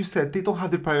Barcelona, as you said, they don't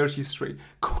have their priorities straight.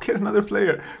 Go get another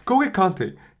player. Go get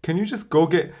Conte. Can you just go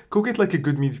get like a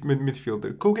good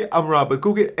midfielder? Go get Amrabat.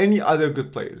 Go get any other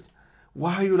good players.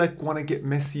 Why are you want to get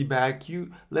Messi back?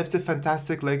 You left a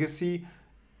fantastic legacy.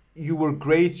 You were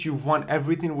great. You've won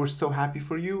everything. We're so happy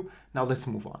for you. Now let's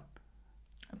move on.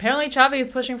 Apparently Xavi is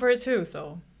pushing for it too,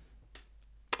 so...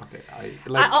 Okay,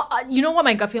 you know what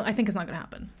my gut feeling? I think it's not going to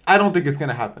happen. I don't think it's going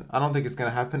to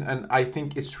happen. And I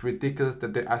think it's ridiculous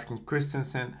that they're asking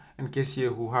Christensen and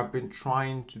Kessie, who have been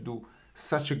trying to do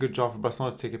such a good job for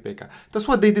Barcelona, to take a pay cut. That's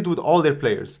what they did with all their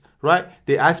players, right?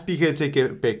 They asked Piqué to take a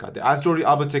pay cut. They asked Jordi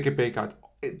Alba to take a pay cut.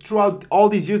 Throughout all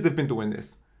these years, they've been doing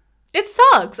this. It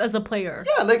sucks as a player.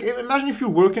 Yeah, imagine if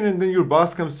you're working and then your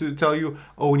boss comes to tell you,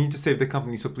 oh, we need to save the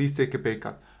company, so please take a pay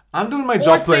cut. I'm doing my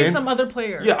job playing. Or say some other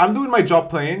player. Yeah, I'm doing my job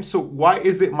playing. So why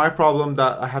is it my problem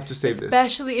that I have to save this?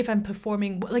 Especially if I'm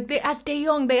performing. They ask De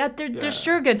Jong, they ask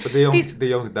Jurgen. But De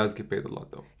Jong does get paid a lot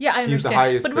though. Yeah, I understand. He's the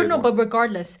highest paid one. But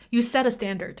regardless, you set a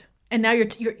standard. And now you're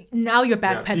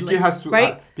backpedaling. Piqué has to,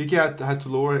 right? Piqué had to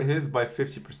lower his by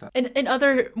 50%. In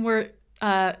other more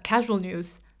casual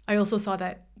news, I also saw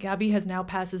that Gabi has now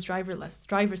passed his driver's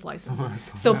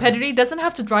license. So Pedri doesn't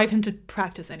have to drive him to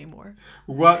practice anymore.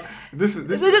 What? This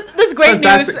is great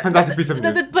news. Fantastic piece of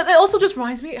news. But it also just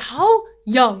reminds me, how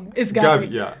young is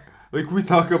Gabi? Yeah. We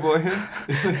talk about him.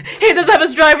 He doesn't have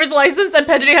his driver's license and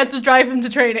Pedri has to drive him to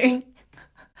training.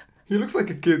 He looks like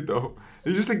a kid though.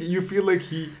 It's just you feel like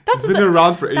he's been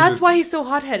around for ages. That's why he's so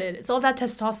hot-headed. It's all that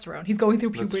testosterone. He's going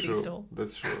through puberty still.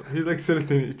 That's true. He's still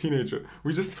a teenager.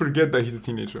 We just forget that he's a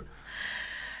teenager.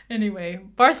 Anyway,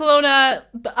 Barcelona,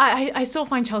 I still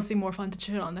find Chelsea more fun to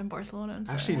cheer on than Barcelona.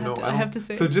 Actually, I have to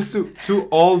say. So just to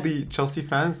all the Chelsea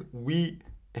fans, we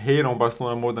hate on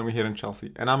Barcelona more than we hate on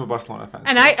Chelsea. And I'm a Barcelona fan.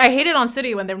 And I hate it on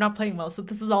City when they're not playing well. So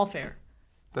this is all fair.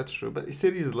 That's true. But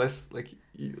City is less,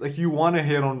 you want to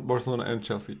hate on Barcelona and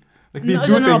Chelsea.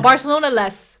 No, Barcelona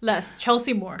less,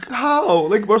 Chelsea more. How?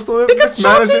 Barcelona. Because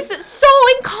Chelsea's so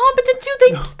incompetent too.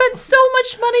 They spend so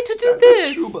much money to do this.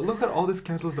 That's true, but look at all the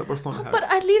scandals that Barcelona has. But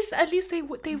at least they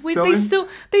win.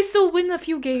 They still win a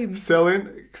few games.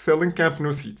 Selling Camp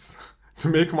Nou seats to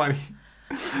make money.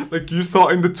 You saw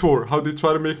in the tour how they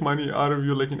try to make money out of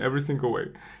you in every single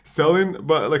way. Selling,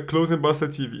 but closing Barca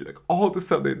TV, all the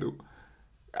stuff they do.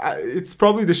 It's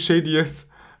probably the shadiest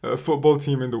football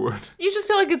team in the world. You just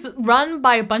feel like it's run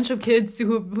by a bunch of kids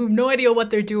who have no idea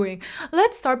what they're doing.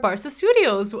 Let's start Barca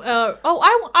Studios. I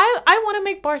want to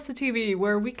make Barca TV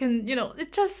where we can,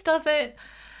 it just doesn't.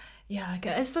 Yeah,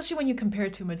 especially when you compare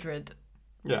it to Madrid.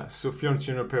 Yeah, so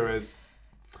Florentino Perez,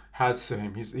 hats to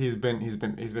him. He's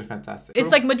been fantastic.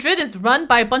 It's like Madrid is run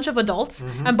by a bunch of adults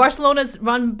and Barcelona is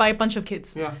run by a bunch of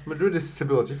kids. Yeah, Madrid is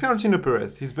stability. Florentino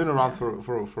Perez, he's been around for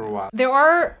a while. There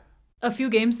are a few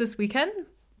games this weekend.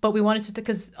 But we wanted to,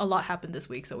 because a lot happened this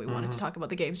week, so we wanted to talk about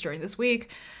the games during this week.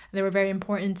 There were very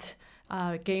important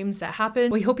games that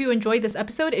happened. We hope you enjoyed this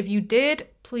episode. If you did,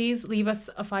 please leave us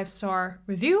a 5-star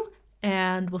review,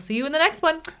 and we'll see you in the next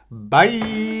one.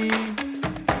 Bye!